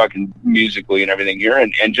I'm talking musically and everything here,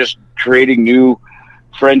 and just creating new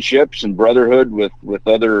friendships and brotherhood with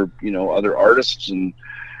other, other artists, and,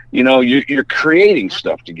 you're creating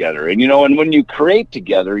stuff together. And, and when you create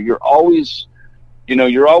together, you're always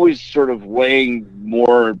sort of laying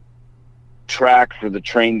more track for the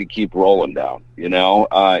train to keep rolling down.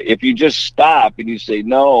 If you just stop and you say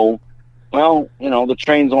no, well, the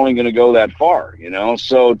train's only going to go that far,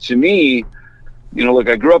 So to me, look,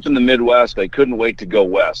 I grew up in the Midwest. I couldn't wait to go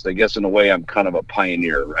west. I guess in a way I'm kind of a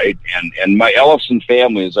pioneer, right? And my Ellefson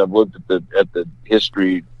family, as I've looked at the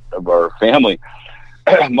history of our family,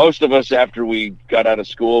 most of us, after we got out of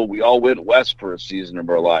school, we all went west for a season of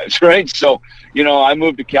our lives, right? So, I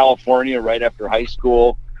moved to California right after high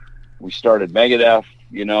school. We started Megadeth,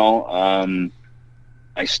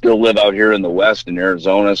 I still live out here in the West in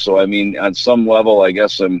Arizona. So, I mean, on some level, I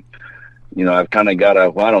guess I'm, I've kind of got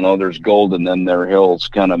there's gold and then there are hills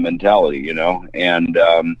kind of mentality, and,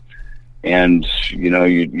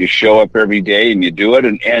 you show up every day and you do it.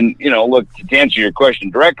 And look, to answer your question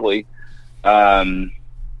directly,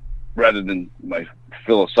 rather than my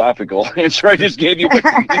philosophical answer I just gave you, but,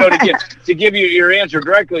 to give you your answer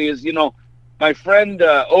directly is, my friend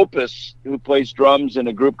Opus, who plays drums in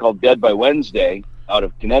a group called Dead by Wednesday, out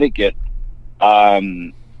of Connecticut,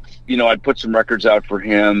 I'd put some records out for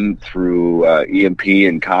him through EMP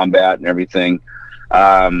and Combat and everything.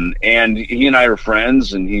 And he and I are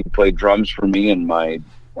friends, and he played drums for me in my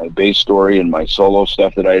bass story and my solo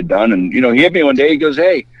stuff that I had done. And, he hit me one day, he goes,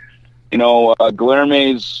 hey,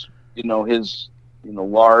 Guilherme's, his,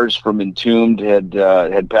 Lars from Entombed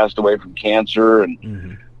had passed away from cancer,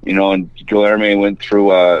 and, and Guilherme went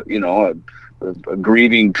through a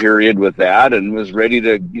grieving period with that, and was ready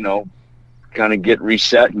to, kind of get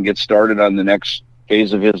reset and get started on the next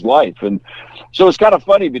phase of his life. And so it's kind of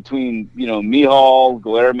funny between, Mihal,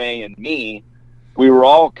 Guilherme, and me, we were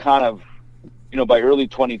all kind of, by early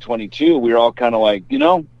 2022, we were all kind of like,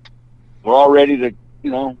 we're all ready to,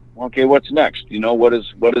 okay, what's next?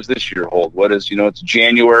 What does this year hold? What is, it's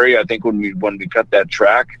January, I think, when we cut that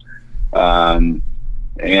track. And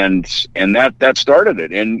that started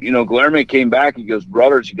it. And, Guilherme came back, he goes,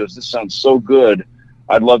 brothers, this sounds so good.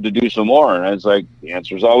 I'd love to do some more. And I was like, the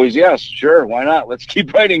answer is always yes. Sure. Why not? Let's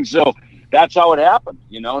keep writing. So that's how it happened,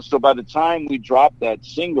 So by the time we dropped that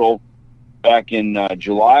single back in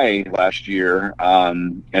July last year,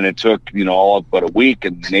 and it took, all of but a week,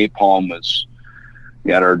 and Napalm was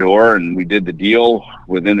at our door, and we did the deal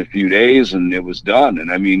within a few days, and it was done.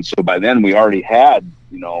 And I mean, so by then we already had,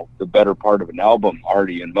 the better part of an album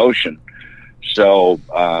already in motion. So,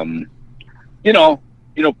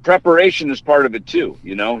 preparation is part of it too,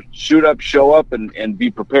 suit up, show up, and be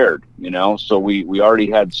prepared, so we already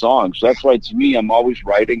had songs. So that's why, to me, I'm always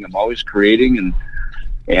writing, I'm always creating.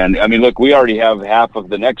 And I mean, look, we already have half of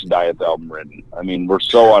the next Diet album written. I mean, we're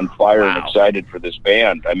so on fire and excited for this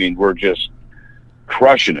band. I mean, we're just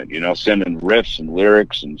crushing it, sending riffs and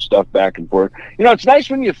lyrics and stuff back and forth. It's nice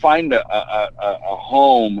when you find a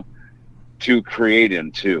home to create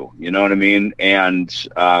in too, you know what I mean? And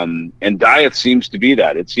Diet seems to be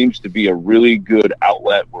that. It seems to be a really good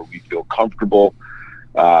outlet where we feel comfortable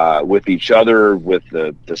with each other, with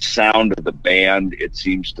the sound of the band. It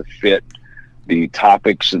seems to fit the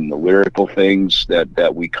topics and the lyrical things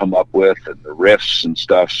that we come up with, and the riffs and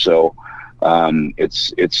stuff. So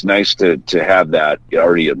it's nice to have that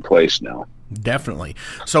already in place now. Definitely.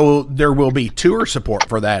 So there will be tour support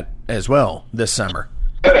for that as well this summer.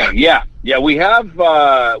 Yeah, we have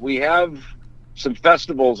some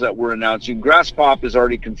festivals that we're announcing. Grass Pop is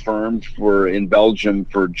already confirmed in Belgium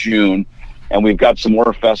for June, and we've got some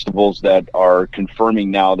more festivals that are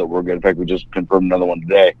confirming now that we're going. In fact, we just confirmed another one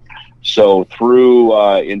today. So through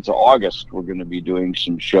into August, we're going to be doing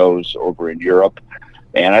some shows over in Europe.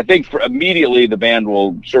 And I think immediately the band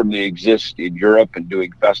will certainly exist in Europe and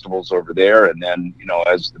doing festivals over there. And then,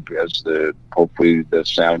 as the hopefully the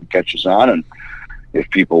sound catches on, and if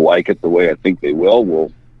people like it the way I think they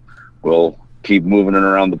will, we'll keep moving it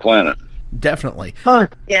around the planet. Definitely. Huh.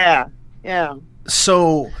 Yeah.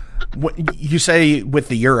 So you say with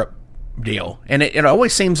the Europe deal, and it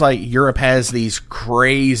always seems like Europe has these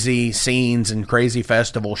crazy scenes and crazy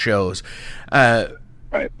festival shows.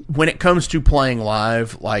 Right. When it comes to playing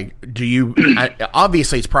live, like, do you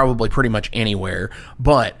obviously it's probably pretty much anywhere,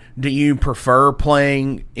 but do you prefer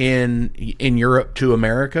playing in Europe to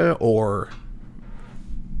America, or?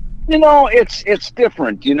 It's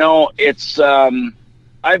different. It's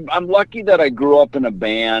I'm lucky that I grew up in a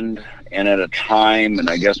band and at a time, and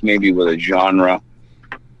I guess maybe with a genre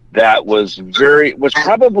that was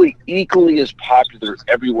probably equally as popular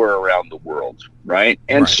everywhere around the world, right?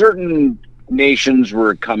 And certain nations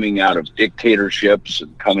were coming out of dictatorships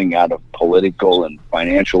and coming out of political and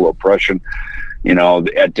financial oppression,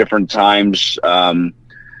 at different times.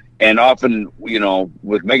 And often,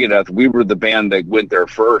 with Megadeth, we were the band that went there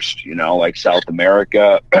first, like South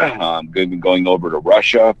America, going over to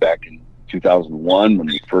Russia back in 2001 when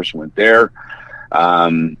we first went there.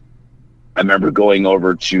 I remember going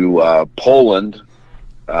over to Poland,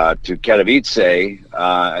 to Katowice,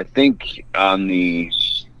 I think on the...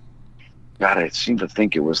 God, I seem to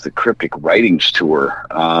think it was the Cryptic Writings Tour.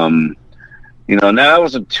 And that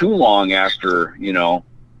wasn't too long after,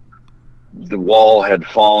 the wall had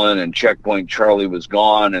fallen and Checkpoint Charlie was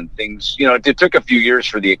gone, and things, it took a few years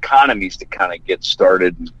for the economies to kind of get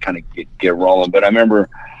started and kind of get rolling. But I remember,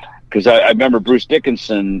 because I remember Bruce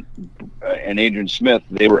Dickinson and Adrian Smith,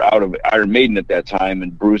 they were out of Iron Maiden at that time,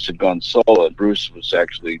 and Bruce had gone solo, and Bruce was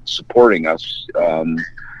actually supporting us. So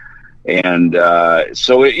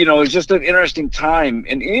it was just an interesting time.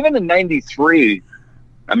 And even in '93,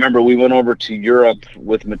 I remember we went over to Europe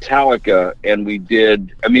with Metallica, and they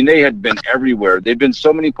had been everywhere. They'd been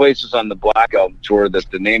so many places on the Black Album tour that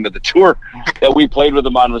the name of the tour that we played with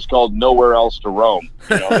them on was called Nowhere Else to Roam.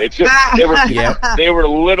 They were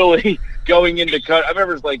literally going into cut. I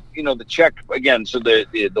remember it was like, the Czech again. So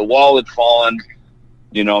the wall had fallen.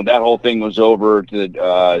 That whole thing was over.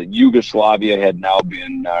 Yugoslavia had now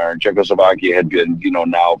been, or Czechoslovakia had been,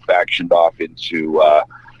 now factioned off into,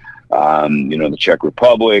 the Czech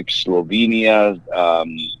Republic, Slovenia,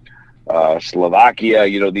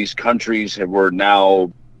 Slovakia. These countries were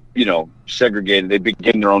now, segregated. They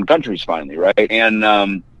became their own countries finally, right? And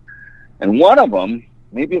one of them,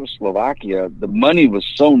 maybe it was Slovakia, the money was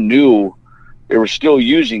so new, they were still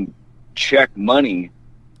using Czech money.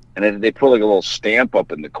 And they put like a little stamp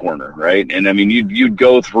up in the corner, right? And I mean, you'd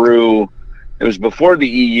go through it was before the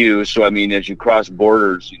EU. So, I mean, as you cross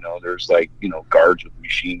borders, there's like, guards with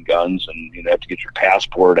machine guns, and you have to get your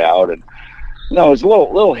passport out. And, it was a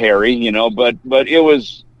little hairy, but it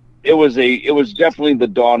was definitely the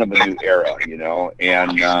dawn of a new era,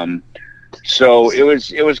 and, so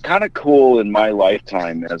it was kind of cool in my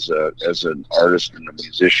lifetime as an artist and a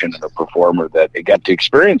musician and a performer that I got to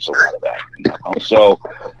experience a lot of that. So,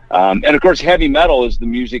 and of course, heavy metal is the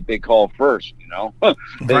music they call first.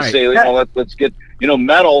 They Right. say, let's get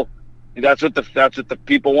metal. That's what the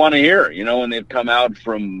people want to hear. When they've come out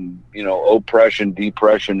from oppression,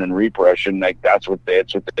 depression, and repression. Like that's what they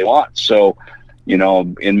want. So.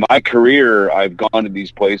 In my career, I've gone to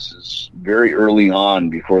these places very early on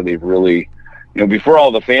before they've really, before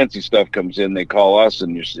all the fancy stuff comes in, they call us,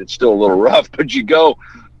 and it's still a little rough, but you go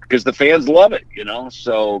because the fans love it,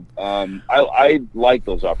 So I like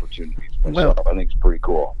those opportunities myself. I think it's pretty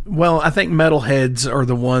cool. Well, I think metalheads are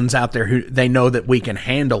the ones out there who they know that we can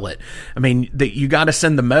handle it. I mean, you got to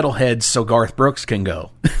send the metalheads so Garth Brooks can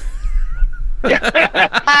go.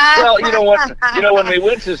 Well, when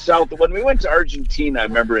we went to Argentina, I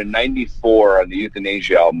remember in '94 on the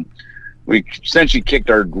Euthanasia album, we essentially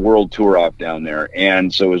kicked our world tour off down there.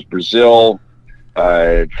 And so it was Brazil,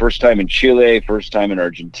 first time in Chile, first time in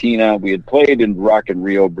Argentina. We had played in Rock in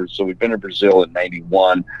Rio, so we'd been to Brazil in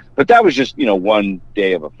 '91, but that was just, one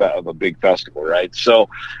day of a big festival, right? So,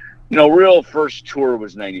 real first tour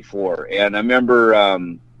was '94. And I remember,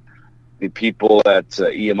 the people at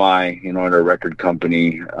EMI, at our record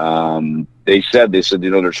company, they said,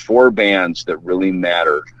 there's 4 bands that really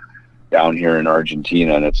matter down here in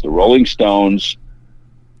Argentina, and it's the Rolling Stones,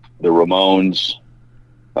 the Ramones,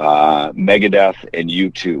 Megadeth, and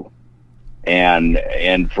U2.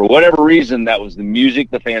 And for whatever reason, that was the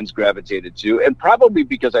music the fans gravitated to, and probably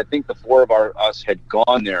because I think the 4 of us had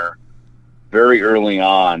gone there very early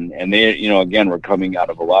on, and they, again, were coming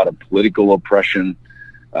out of a lot of political oppression.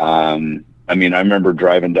 I remember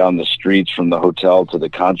driving down the streets from the hotel to the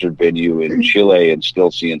concert venue in Chile and still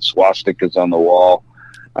seeing swastikas on the wall.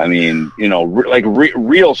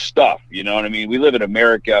 Real stuff, you know what I mean? We live in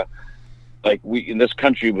America. In this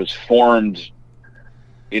country was formed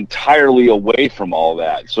entirely away from all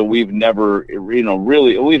that. So we've never,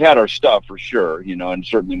 really, we've had our stuff for sure, and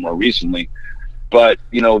certainly more recently, but,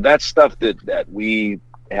 that's stuff that we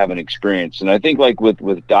haven't experienced. And I think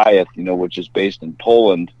with Diet, which is based in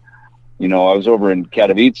Poland, I was over in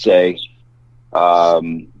Katowice,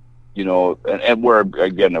 and where,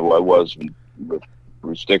 again, I was with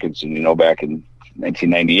Bruce Dickinson, back in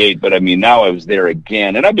 1998. But now I was there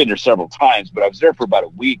again, and I've been there several times, but I was there for about a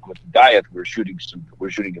week with Diet. We're shooting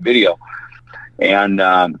a video, and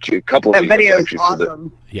a couple of video is actually,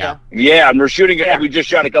 awesome. Yeah. And we're shooting it. We just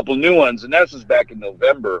shot a couple new ones, and that was back in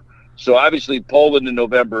November. So obviously Poland in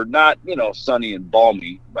November, not, sunny and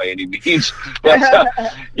balmy by any means, but,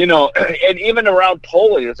 and even around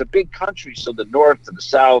Poland, it's a big country. So the north to the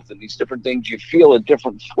south and these different things, you feel a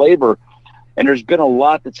different flavor. And there's been a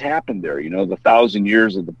lot that's happened there, the 1,000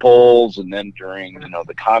 years of the Poles, and then during,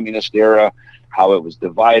 the communist era, how it was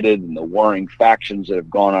divided and the warring factions that have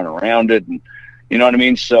gone on around it. And, you know what I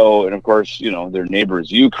mean? So, and of course, their neighbor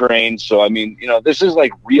is Ukraine. So, this is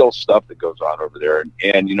like real stuff that goes on over there.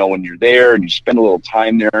 And, when you're there and you spend a little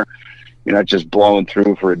time there, you're not just blowing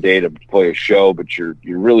through for a day to play a show, but you're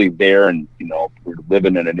really there, and, we're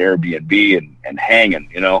living in an Airbnb and hanging,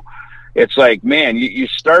 it's like, man, you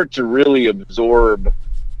start to really absorb,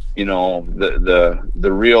 the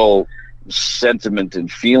real sentiment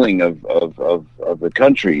and feeling of the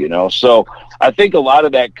country, So I think a lot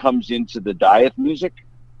of that comes into the Diet music.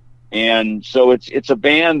 And so it's a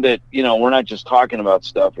band that, we're not just talking about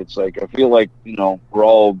stuff. It's like, I feel like, we're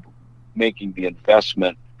all making the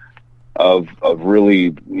investment of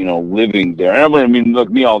really, living there. And look,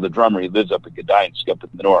 Michal, the drummer, he lives up in Gdańsk up in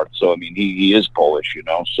the north. So, he is Polish,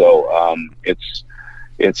 So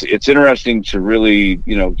it's interesting to really,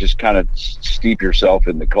 just kind of steep yourself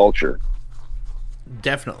in the culture.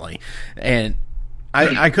 Definitely. And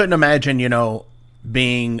I couldn't imagine,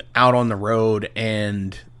 being out on the road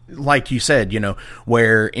and, like you said,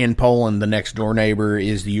 where in Poland the next door neighbor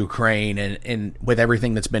is the Ukraine, and with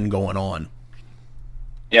everything that's been going on.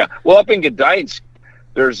 Yeah. Well, up in Gdańsk,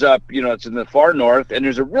 there's it's in the far north, and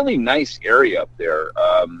there's a really nice area up there.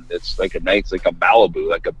 It's like a Malibu,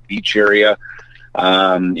 like a beach area.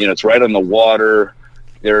 It's right on the water.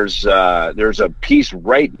 There's a piece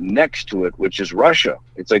right next to it, which is Russia.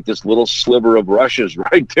 It's like this little sliver of Russia's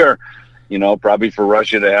right there, probably for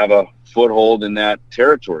Russia to have a foothold in that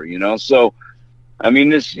territory, So,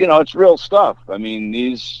 it's real stuff.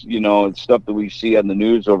 It's stuff that we see on the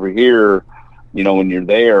news over here, when you're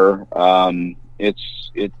there,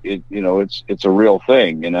 it's a real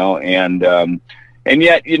thing, and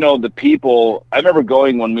yet, the people, I remember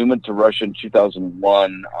going when we went to Russia in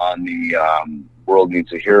 2001 on the World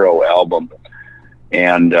Needs a Hero album,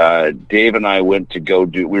 and Dave and I went to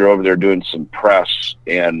we were over there doing some press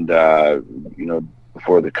and,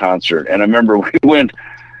 before the concert. And I remember we went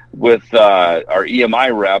with our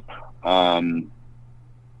EMI rep, and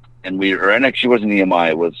actually it wasn't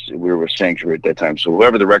EMI, we were with Sanctuary at that time. So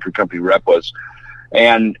whoever the record company rep was,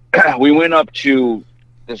 and we went up to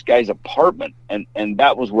this guy's apartment, and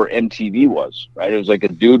that was where MTV was, right? It was like a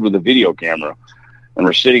dude with a video camera, and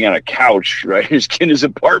we're sitting on a couch, right, in his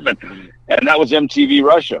apartment, and that was MTV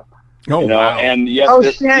Russia. Oh, wow. And yet,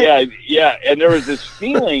 and there was this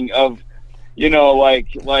feeling of, I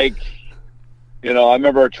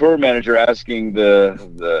remember our tour manager asking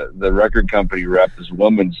the record company rep, this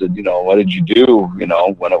woman said, what did you do,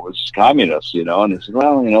 when it was communist, and they said,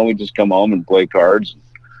 well, we just come home and play cards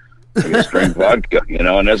and just drink vodka,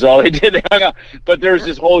 and that's all they did. They hung out. But there's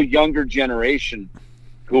this whole younger generation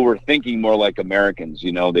who were thinking more like Americans.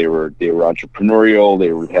 They were entrepreneurial. They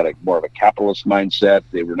had more of a capitalist mindset.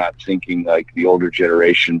 They were not thinking like the older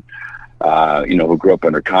generation, who grew up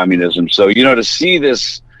under communism. So, to see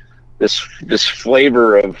this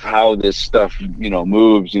flavor of how this stuff,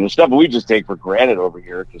 moves, stuff we just take for granted over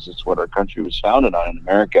here because it's what our country was founded on in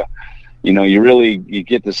America. You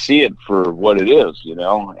get to see it for what it is,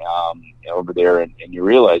 over there, and you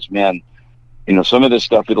realize, man, some of this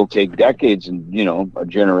stuff, it'll take decades and, a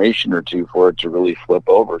generation or two for it to really flip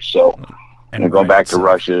over. So, and going back to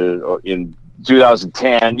Russia in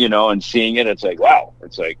 2010, and seeing it, it's like, wow,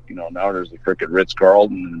 it's like, now there's the Cricket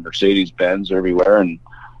Ritz-Carlton and Mercedes-Benz everywhere, and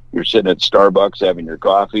you're sitting at Starbucks having your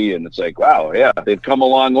coffee, and it's like, wow, yeah, they've come a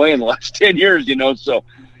long way in the last 10 years, so,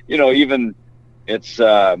 even it's,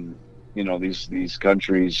 these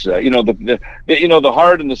countries, the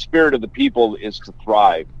heart and the spirit of the people is to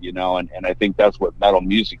thrive, and I think that's what metal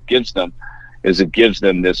music gives them, is it gives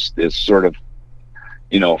them this sort of,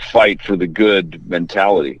 fight for the good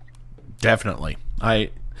mentality. Definitely. I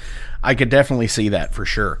could definitely see that for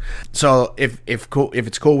sure. So if it's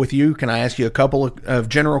cool with you, can I ask you a couple of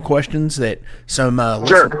general questions that some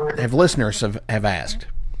listeners have asked?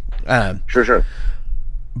 Sure.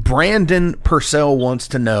 Brandon Purcell wants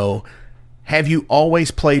to know, have you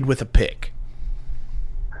always played with a pick?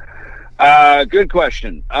 Good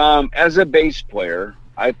question. As a bass player,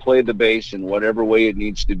 I play the bass in whatever way it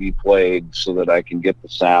needs to be played so that I can get the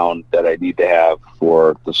sound that I need to have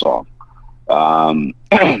for the song.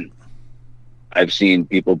 I've seen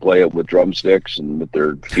people play it with drumsticks and with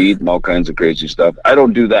their feet and all kinds of crazy stuff. I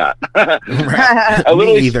don't do that. I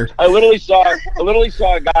literally saw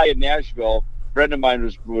a guy in Nashville. A friend of mine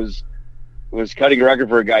was cutting a record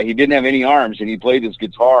for a guy. He didn't have any arms, and he played his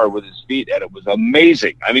guitar with his feet, and it was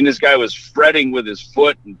amazing. I mean, this guy was fretting with his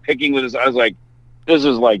foot and picking with his. I was like, this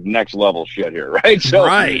is like next level shit here, right? So,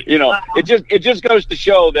 right. It just goes to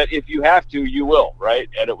show that if you have to, you will, right?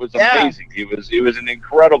 And it was amazing. He was an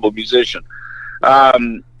incredible musician. But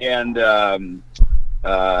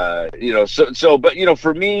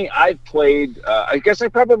for me, I've played, I guess I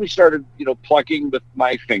probably started, plucking with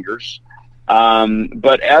my fingers.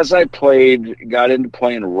 But as I got into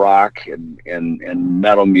playing rock and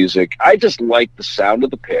metal music, I just liked the sound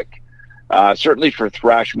of the pick. Certainly for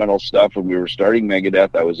thrash metal stuff, when we were starting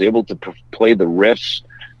Megadeth, I was able to play the riffs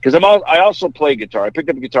because I also play guitar. I picked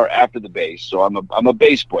up a guitar after the bass, so I'm a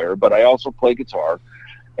bass player, but I also play guitar.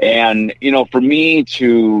 And, for me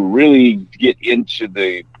to really get into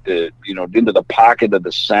into the pocket of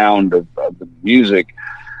the sound of the music,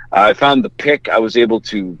 I found the pick. I was able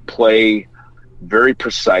to play very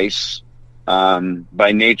precise.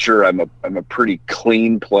 By nature, I'm a pretty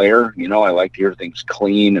clean player. I like to hear things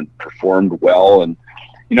clean and performed well. And,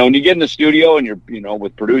 when you get in the studio and you're,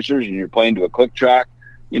 with producers and you're playing to a click track,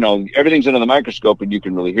 everything's under the microscope and you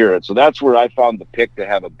can really hear it. So that's where I found the pick to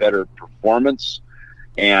have a better performance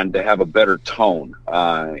and to have a better tone.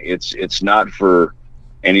 It's not for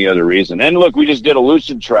any other reason. And look, we just did a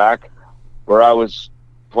Lucid track where I was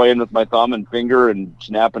playing with my thumb and finger and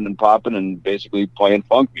snapping and popping and basically playing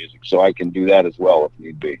funk music. So I can do that as well if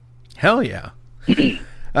need be. Hell yeah.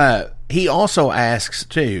 He also asks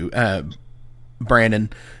too, Brandon,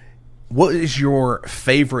 what is your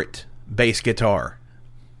favorite bass guitar?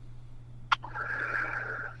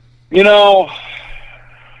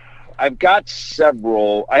 I've got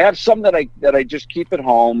several. I have some that I just keep at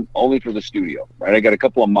home only for the studio, right? I got a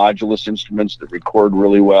couple of Modulus instruments that record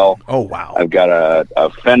really well. Oh, wow. I've got a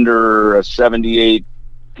Fender 78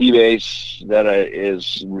 P-Bass that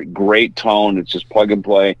is great tone. It's just plug and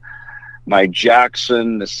play. my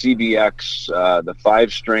Jackson, the CBX, the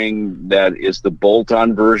 5-string that is the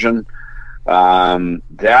bolt-on version.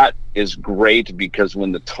 That is great because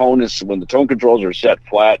when the tone controls are set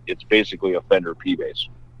flat, it's basically a Fender P bass.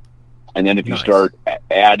 And then if you start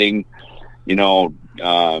adding,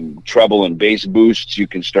 treble and bass boosts, you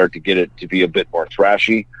can start to get it to be a bit more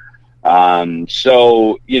thrashy.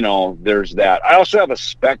 So there's that. I also have a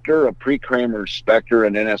Spectre, a pre-Kramer Spectre,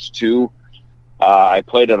 an NS2. I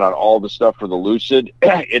played it on all the stuff for the Lucid.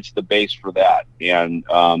 It's the bass for that. And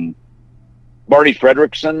Marty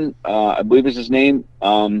Fredrickson, I believe is his name.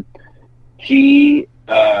 He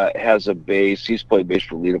has a bass. He's played bass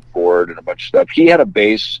for Lita Ford and a bunch of stuff. He had a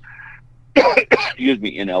bass, excuse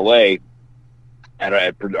me, in L.A. at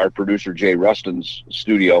our producer Jay Rustin's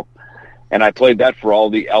studio. And I played that for all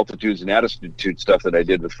the Altitudes and Attitude stuff that I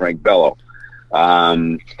did with Frank Bello.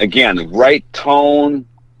 Again, right tone,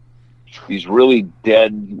 these really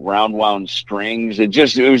dead round wound strings. It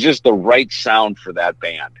was just the right sound for that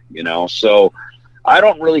band, So I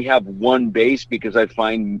don't really have one bass because I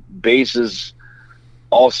find basses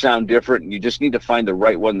all sound different, and you just need to find the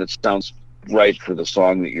right one that sounds right for the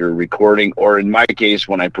song that you're recording. Or in my case,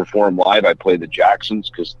 when I perform live, I play the Jacksons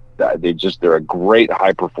because they're a great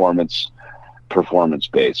high performance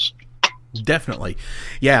bass. Definitely.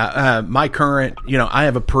 Yeah. My current, I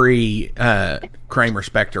have a Kramer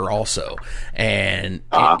Spectre also, and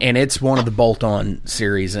it's one of the bolt-on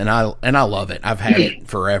series, and I love it. I've had it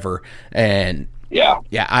forever, and yeah,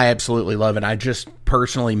 I absolutely love it. I just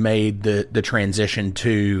personally made the transition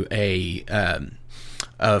to a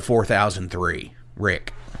 4003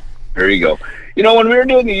 Rick. There you go. When we were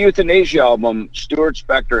doing the Euthanasia album, Stuart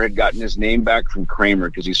Spector had gotten his name back from Kramer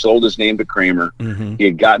because he sold his name to Kramer. Mm-hmm. He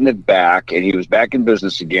had gotten it back, and he was back in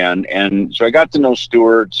business again. And so I got to know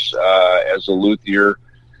Stuart as a luthier,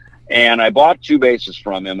 and I bought 2 basses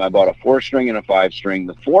from him. I bought a 4-string and a 5-string.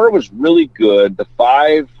 The 4 was really good. The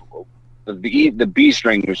 5, the B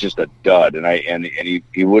string was just a dud, and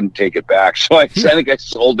he wouldn't take it back. So I think I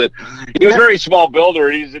sold it. He was a very small builder,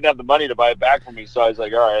 and he just didn't have the money to buy it back from me. So I was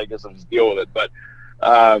like, all right, I guess I'll just deal with it. But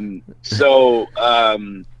but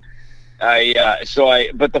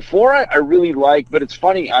the 4 I really like. But it's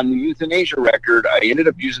funny, on the Euthanasia record, I ended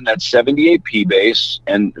up using that 78 P bass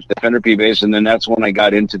and the Fender P bass, and then that's when I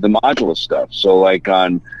got into the modulus stuff. So like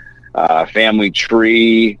on Family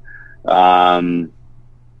Tree,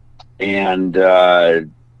 and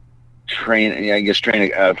Training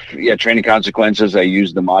Consequences, I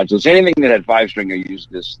used the modulus. Anything that had 5-string, I used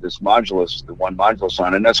this modulus, the one modulus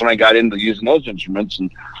on, and that's when I got into using those instruments.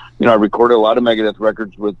 And I recorded a lot of Megadeth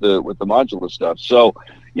records with the modulus stuff. So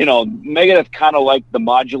Megadeth kind of liked the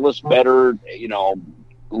modulus better.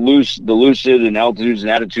 The Lucid and Altitudes and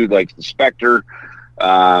Attitude like the Spectre.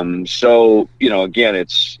 So again,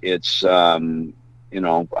 it's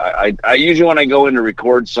I usually, when I go in to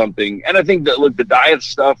record something, and I think that, look, the Diet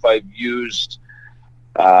stuff I've used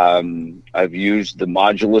the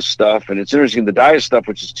modulus stuff, and it's interesting, the Diet stuff,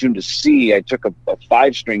 which is tuned to C, I took a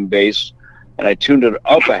 5-string bass and I tuned it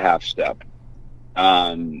up a half step,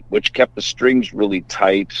 which kept the strings really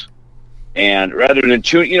tight. And rather than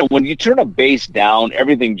tune, when you turn a bass down,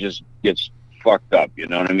 everything just gets fucked up. You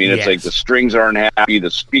know what I mean? Yes. It's like the strings aren't happy,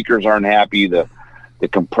 the speakers aren't happy, the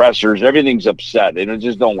compressors, everything's upset. They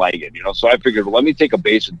just don't like it, So I figured, well, let me take a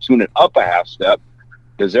bass and tune it up a half step,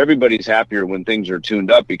 because everybody's happier when things are tuned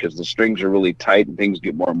up because the strings are really tight and things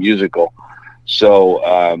get more musical. So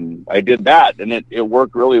I did that, and it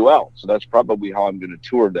worked really well. So that's probably how I'm going to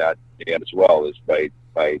tour that as well, is by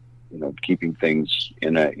keeping things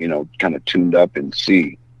in a kind of tuned up in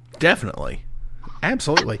C. Definitely,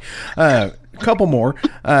 absolutely. A couple more.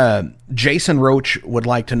 Jason Roach would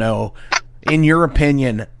like to know, in your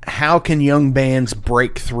opinion, how can young bands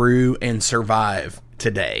break through and survive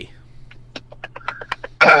today?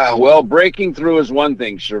 Well, breaking through is one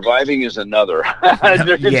thing. Surviving is another.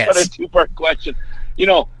 It's Yes. a 2-part question.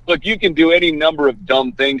 Look, you can do any number of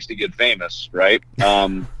dumb things to get famous, right?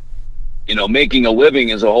 Making a living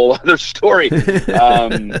is a whole other story. So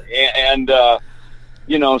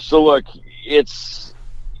look, it's,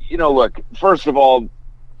 first of all,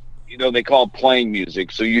 they call it playing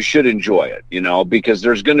music, so you should enjoy it, because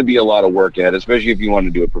there's going to be a lot of work ahead, especially if you want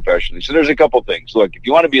to do it professionally. So there's a couple things. Look, if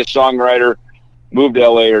you want to be a songwriter, move to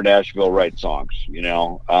LA or Nashville, write songs,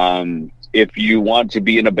 if you want to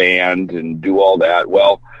be in a band and do all that,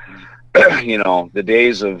 well, the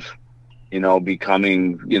days of,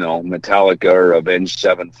 becoming, Metallica or Avenged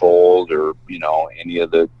Sevenfold or, any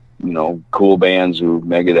of the, cool bands who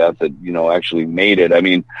Megadeth that, actually made it. I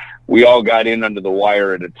mean, we all got in under the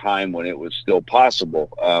wire at a time when it was still possible.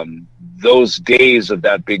 those days of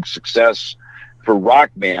that big success for rock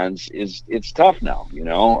bands it's tough now, you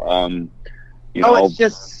know. It's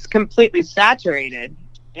just completely saturated.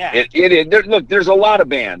 Yeah. Look, there's a lot of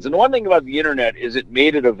bands, and the one thing about the internet is it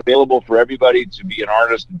made it available for everybody to be an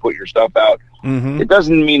artist and put your stuff out. Mm-hmm. It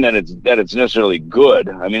doesn't mean that it's necessarily good.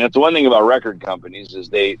 I mean, that's the one thing about record companies is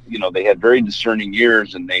they had very discerning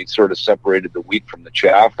ears, and they sort of separated the wheat from the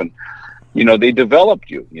chaff, and they developed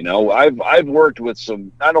you. I've worked with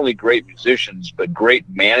some not only great musicians but great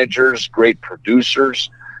managers, great producers,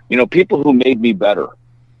 people who made me better.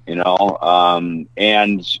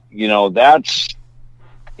 That's,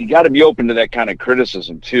 you got to be open to that kind of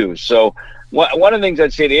criticism too. So one of the things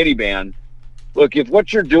I'd say to any band, look, if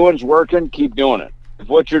what you're doing is working, keep doing it. If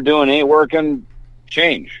what you're doing ain't working,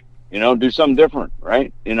 change, do something different.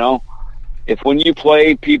 Right. If when you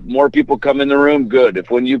play, more people come in the room, good. If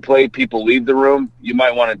when you play, people leave the room, you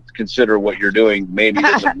might want to consider what you're doing maybe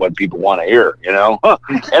isn't what people want to hear, And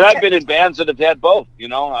I've been in bands that have had both,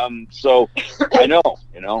 so I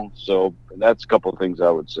know, so that's a couple of things I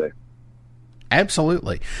would say.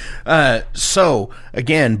 Absolutely. So,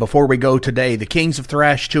 again, before we go today, the Kings of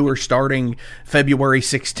Thrash tour starting February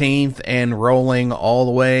 16th and rolling all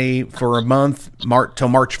the way for a month, till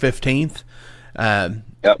March 15th.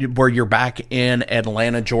 Yep. Where you're back in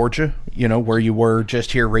Atlanta, Georgia, where you were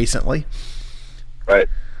just here recently. Right.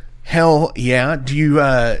 Hell yeah. Do you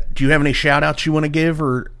have any shout outs you want to give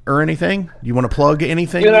or anything? Do you want to plug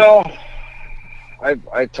anything?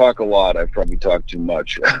 I talk a lot. I probably talk too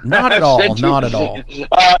much. Not at all. Not at all.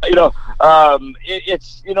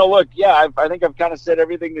 It's look, yeah, I think I've kind of said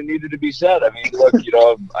everything that needed to be said. I mean, look,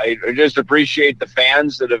 I just appreciate the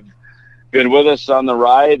fans that have been with us on the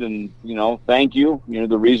ride, and thank you.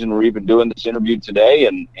 The reason we're even doing this interview today,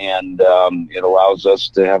 and it allows us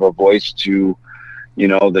to have a voice to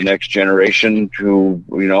the next generation who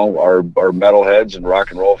are metalheads and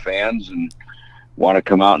rock and roll fans and want to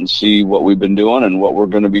come out and see what we've been doing and what we're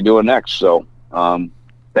going to be doing next. So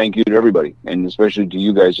thank you to everybody, and especially to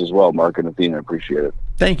you guys as well, Mark and Athena. I appreciate it.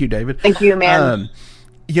 Thank you, David. Thank you, man.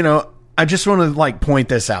 I just want to point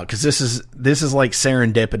this out because this is like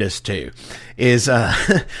serendipitous too. Is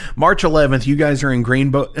March 11th? You guys are in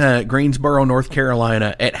Greensboro, North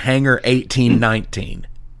Carolina, at Hangar 1819.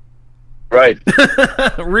 Right.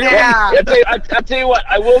 Really? Yeah. I'll tell you what.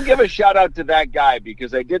 I will give a shout out to that guy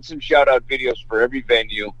because I did some shout out videos for every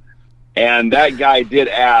venue, and that guy did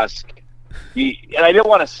ask. And I didn't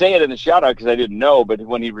want to say it in the shout out because I didn't know, but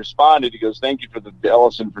when he responded, he goes, "Thank you for the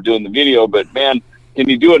Ellefson for doing the video, but man, can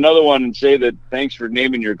you do another one and say that thanks for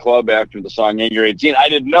naming your club after the song Hangar 18? I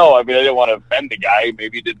didn't know. I mean, I didn't want to offend the guy.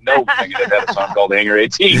 Maybe he didn't know Megadeth had a song called Hangar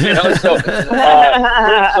 18.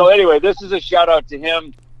 So anyway, this is a shout out to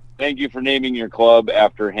him. Thank you for naming your club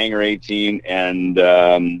after Hangar 18 and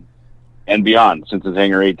beyond, since it's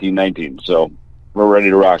Hangar 1819. So we're ready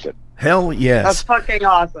to rock it. Hell yes. That's fucking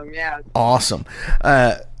awesome. Yeah. Awesome.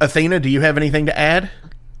 Athena, do you have anything to add?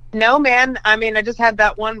 No, man. I mean, I just had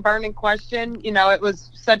that one burning question. It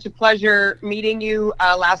was such a pleasure meeting you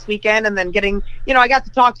last weekend, and then getting, I got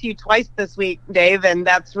to talk to you twice this week, Dave, and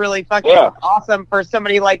that's really fucking awesome for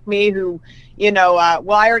somebody like me who, I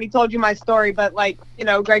already told you my story, but I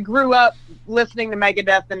grew up listening to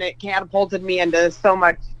Megadeth, and it catapulted me into so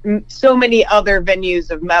many other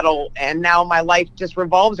venues of metal, and now my life just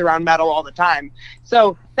revolves around metal all the time.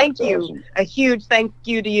 So thank you. Awesome. A huge thank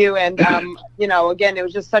you to you, and again, it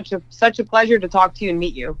was just such a pleasure to talk to you and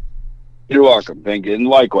meet you. You're welcome. Thank you, and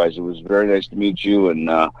likewise, it was very nice to meet you,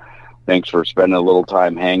 and thanks for spending a little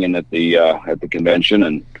time hanging at the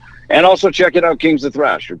convention, and also checking out Kings of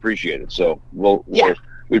Thrash. We appreciate it. So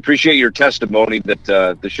we appreciate your testimony that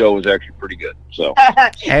the show was actually pretty good. So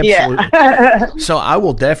absolutely. So I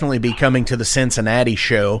will definitely be coming to the Cincinnati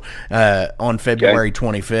show on February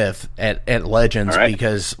 25th at Legends,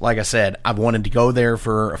 because, like I said, I've wanted to go there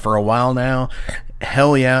for a while now.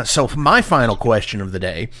 Hell yeah! So my final question of the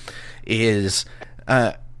day is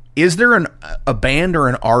there a band or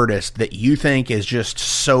an artist that you think is just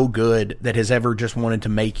so good that has ever just wanted to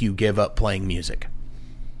make you give up playing music?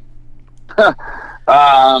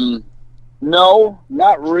 No,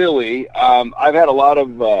 not really. I've had a lot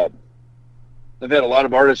of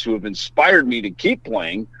artists who have inspired me to keep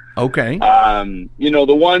playing. Okay.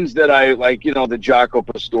 The ones that I like, the Jaco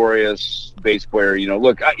Pastorius bass player,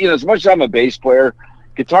 look, as much as I'm a bass player,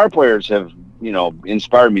 guitar players have,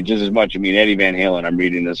 inspired me just as much. I mean, Eddie Van Halen, I'm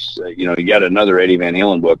reading this, yet another Eddie Van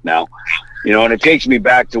Halen book now, and it takes me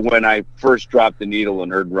back to when I first dropped the needle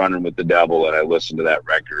and heard Running with the Devil, and I listened to that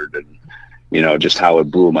record, and just how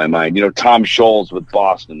it blew my mind. Tom Scholz with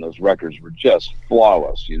Boston, those records were just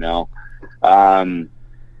flawless,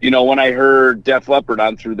 when I heard Def Leppard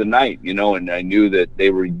on Through the Night, and I knew that they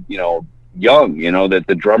were, young, that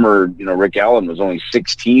the drummer, Rick Allen was only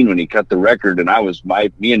 16 when he cut the record. And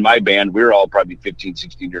me and my band, we were all probably 15,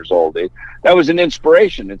 16 years old. That was an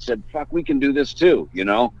inspiration. It said, fuck, we can do this too,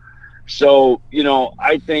 So,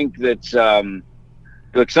 I think that,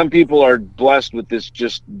 look, some people are blessed with this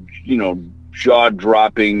just,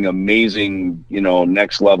 jaw-dropping, amazing,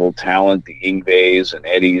 next level talent, the Yngwies and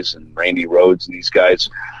Eddies and Randy Rhoads and these guys.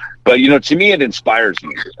 But, to me, it inspires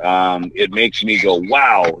me. It makes me go,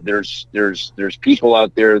 wow, there's people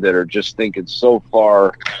out there that are just thinking so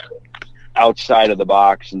far outside of the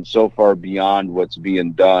box and so far beyond what's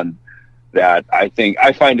being done that I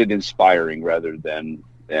find it inspiring rather than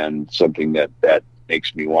something that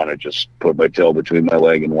makes me want to just put my tail between my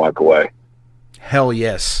leg and walk away. Hell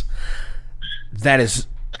yes. That is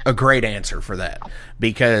a great answer for that,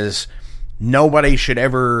 because nobody should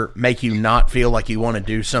ever make you not feel like you want to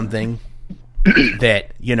do something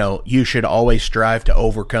that, you should always strive to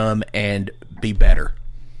overcome and be better.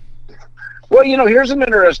 Well, here's an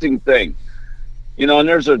interesting thing, and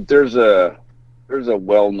there's a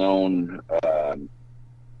well-known,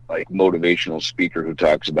 like motivational speaker who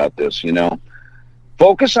talks about this,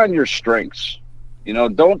 focus on your strengths,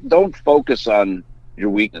 don't focus on your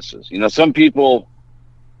weaknesses. Some people,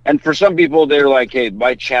 and for some people, they're like, hey,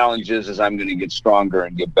 my challenge is I'm going to get stronger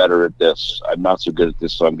and get better at this. I'm not so good at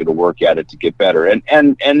this, so I'm going to work at it to get better.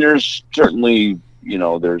 And there's certainly,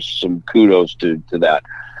 there's some kudos to that.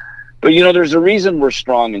 But, there's a reason we're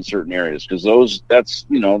strong in certain areas, because that's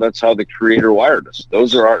how the Creator wired us.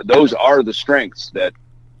 Those are the strengths that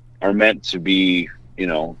are meant to be,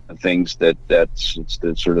 the things that's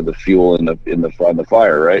the sort of the fuel in the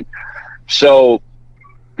fire, right? So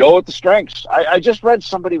go with the strengths. I just read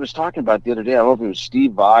somebody was talking about the other day. I don't know if it was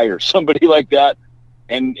Steve Vai or somebody like that.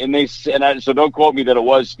 So don't quote me that it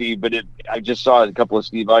was Steve, but I just saw a couple of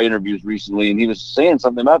Steve Vai interviews recently, and he was saying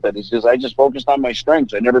something about that. He says, I just focused on my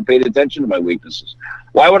strengths. I never paid attention to my weaknesses.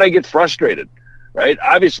 Why would I get frustrated? Right?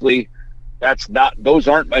 Obviously, those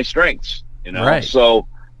aren't my strengths, Right. So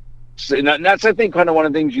and that's, I think, kind of one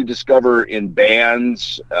of the things you discover in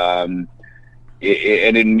bands, and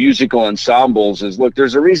in musical ensembles is, look,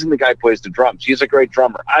 there's a reason the guy plays the drums. He's a great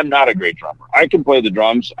drummer. I'm not a great drummer. I can play the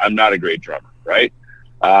drums. I'm not a great drummer, right?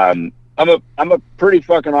 I'm a pretty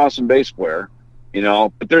fucking awesome bass player,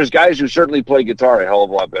 but there's guys who certainly play guitar a hell of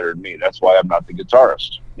a lot better than me. That's why I'm not the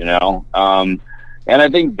guitarist, and I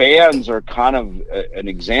think bands are kind of an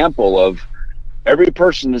example of every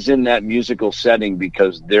person is in that musical setting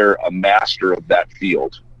because they're a master of that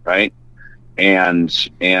field, right? And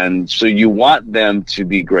so you want them to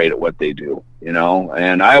be great at what they do, and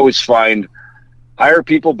I always find hire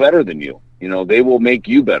people better than you, they will make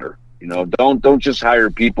you better. Don't just hire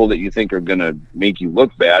people that you think are going to make you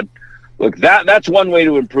look bad. Look, that's one way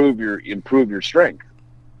to improve your strength,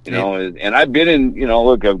 and I've been in,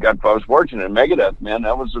 look, I was fortunate in Megadeth, man.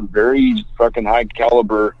 That was a very fucking high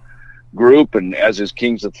caliber group, and as is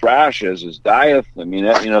Kings of Thrash, as is Dieth. I mean,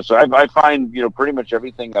 so I find, pretty much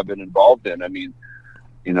everything I've been involved in. I mean,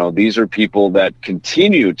 these are people that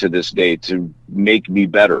continue to this day to make me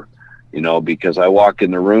better, because I walk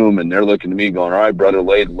in the room and they're looking at me going, all right, brother,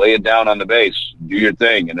 lay it down on the bass, do your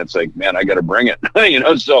thing. And it's like, man, I got to bring it,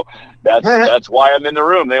 so that's why I'm in the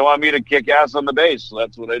room. They want me to kick ass on the bass. So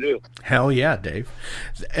that's what I do. Hell yeah, Dave.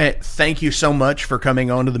 Thank you so much for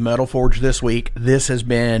coming on to the Metal Forge this week. This has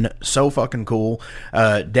been so fucking cool.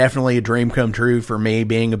 Definitely a dream come true for me,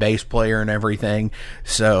 being a bass player and everything.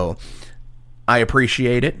 So I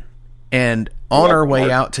appreciate it. And on our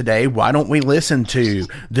way out today, why don't we listen to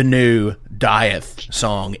the new Dieth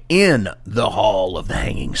song, In the Hall of the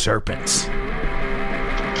Hanging Serpents?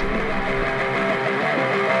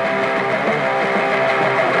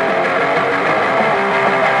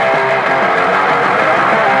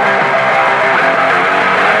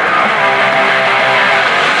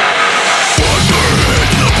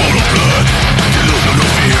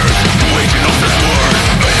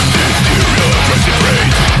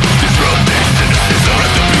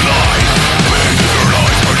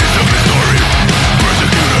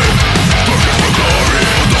 Persecuted, broken for glory,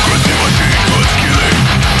 autocracy machine.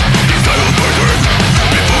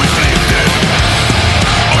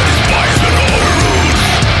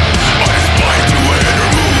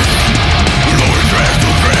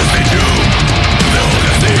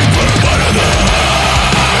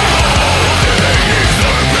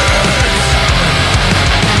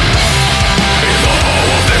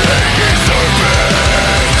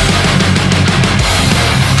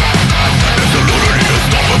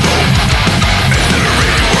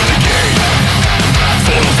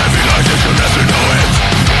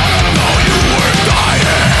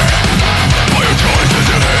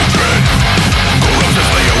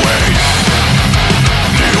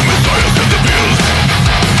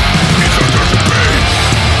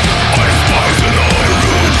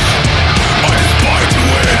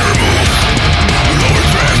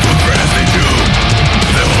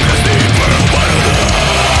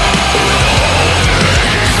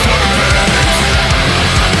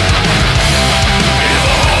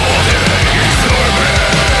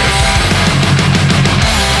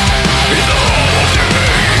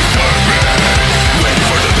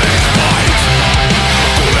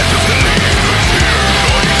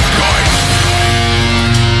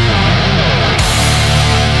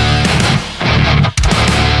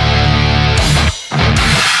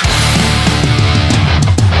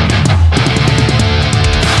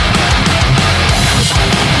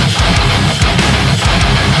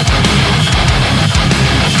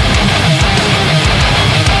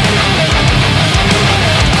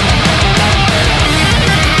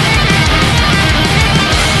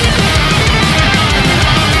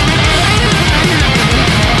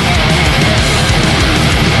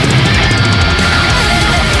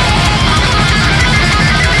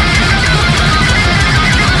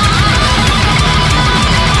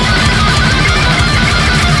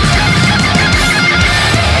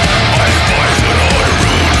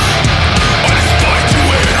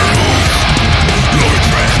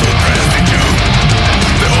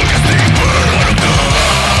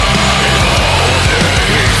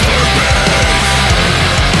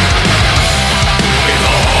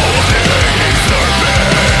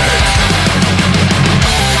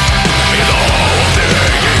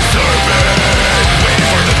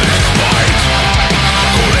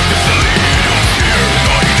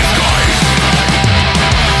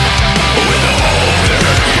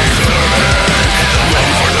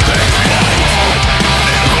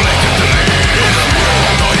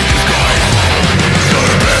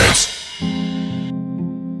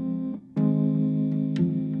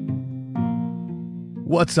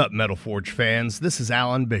 What's up, Metal Forge fans? This is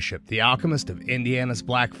Alan Bishop, the alchemist of Indiana's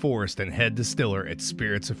Black Forest and head distiller at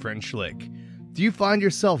Spirits of French Lick. Do you find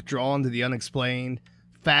yourself drawn to the unexplained,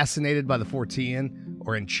 fascinated by the Fortean,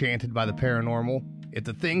 or enchanted by the paranormal? If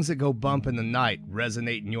the things that go bump in the night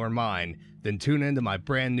resonate in your mind, then tune into my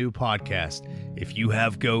brand new podcast, If You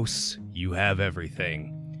Have Ghosts, You Have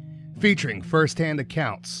Everything. Featuring first-hand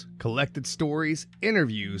accounts, collected stories,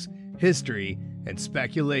 interviews, history, and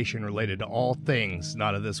speculation related to all things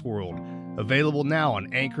not of this world. Available now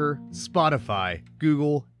on Anchor, Spotify,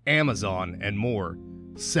 Google, Amazon, and more.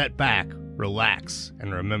 Sit back, relax,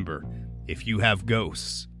 and remember, if you have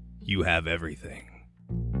ghosts, you have everything.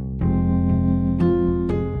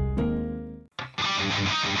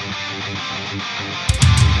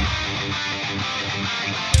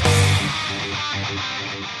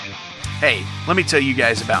 Hey, let me tell you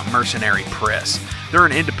guys about Mercenary Press. They're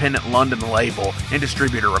an independent London label and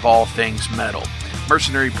distributor of all things metal.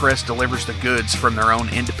 Mercenary Press delivers the goods from their own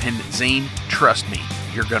independent zine. Trust me,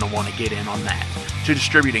 you're going to want to get in on that. To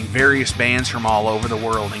distributing various bands from all over the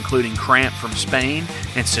world, including Cramp from Spain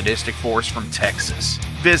and Sadistic Force from Texas.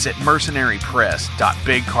 Visit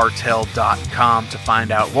mercenarypress.bigcartel.com to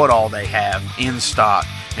find out what all they have in stock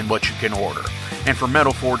and what you can order. And for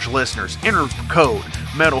Metal Forge listeners, enter code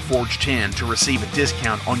METALFORGE10 to receive a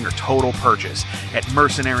discount on your total purchase at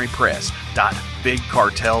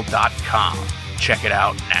mercenarypress.bigcartel.com. Check it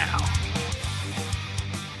out now.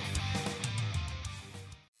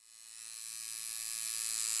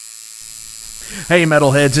 Hey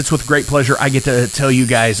Metalheads, it's with great pleasure I get to tell you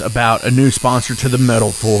guys about a new sponsor to the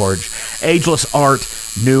Metal Forge, Ageless Art,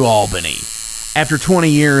 New Albany. After 20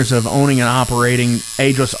 years of owning and operating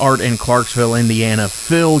Ageless Art in Clarksville, Indiana,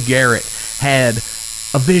 Phil Garrett had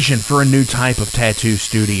a vision for a new type of tattoo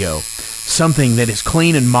studio. Something that is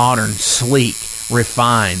clean and modern, sleek,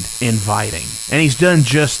 refined, inviting. And he's done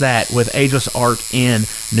just that with Ageless Art in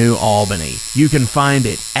New Albany. You can find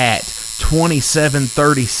it at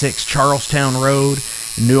 2736 Charlestown Road,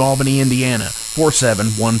 New Albany, Indiana,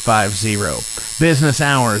 47150. Business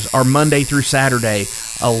hours are Monday through Saturday,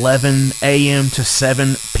 11 a.m. to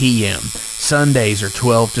 7 p.m. Sundays are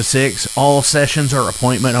 12 to 6. All sessions are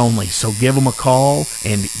appointment only, so give them a call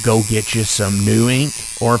and go get you some new ink.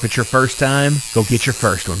 Or if it's your first time, go get your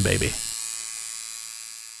first one, baby.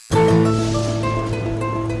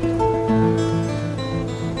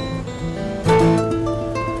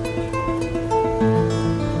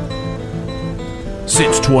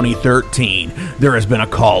 Since 2013, there has been a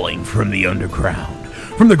calling from the underground,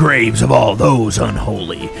 from the graves of all those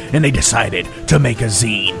unholy, and they decided to make a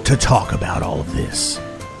zine to talk about all of this.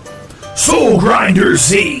 Soul Grinder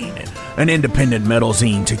Zine, an independent metal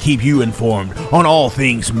zine to keep you informed on all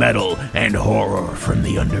things metal and horror from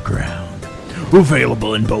the underground.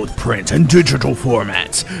 Available in both print and digital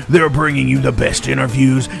formats, they're bringing you the best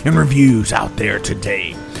interviews and reviews out there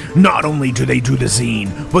today. Not only do they do the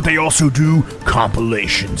zine, but they also do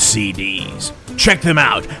compilation CDs. Check them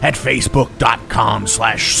out at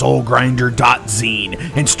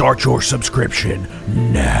facebook.com/soulgrinder.zine and start your subscription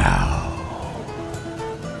now.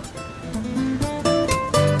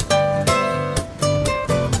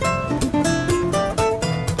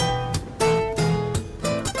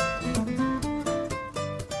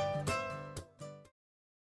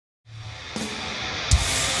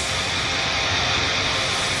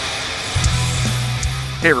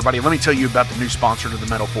 Hey everybody, let me tell you about the new sponsor to the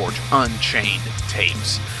Metal Forge, Unchained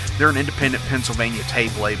Tapes. They're an independent Pennsylvania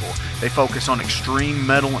tape label. They focus on extreme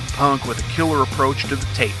metal and punk with a killer approach to the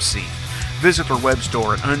tape scene. Visit their web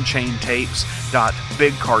store at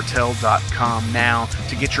unchainedtapes.bigcartel.com now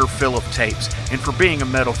to get your fill of tapes. And for being a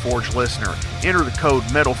Metal Forge listener, enter the code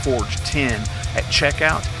METALFORGE10 at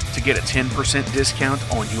checkout to get a 10% discount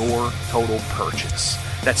on your total purchase.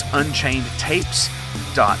 That's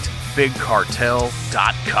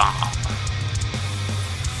unchainedtapes.bigcartel.com.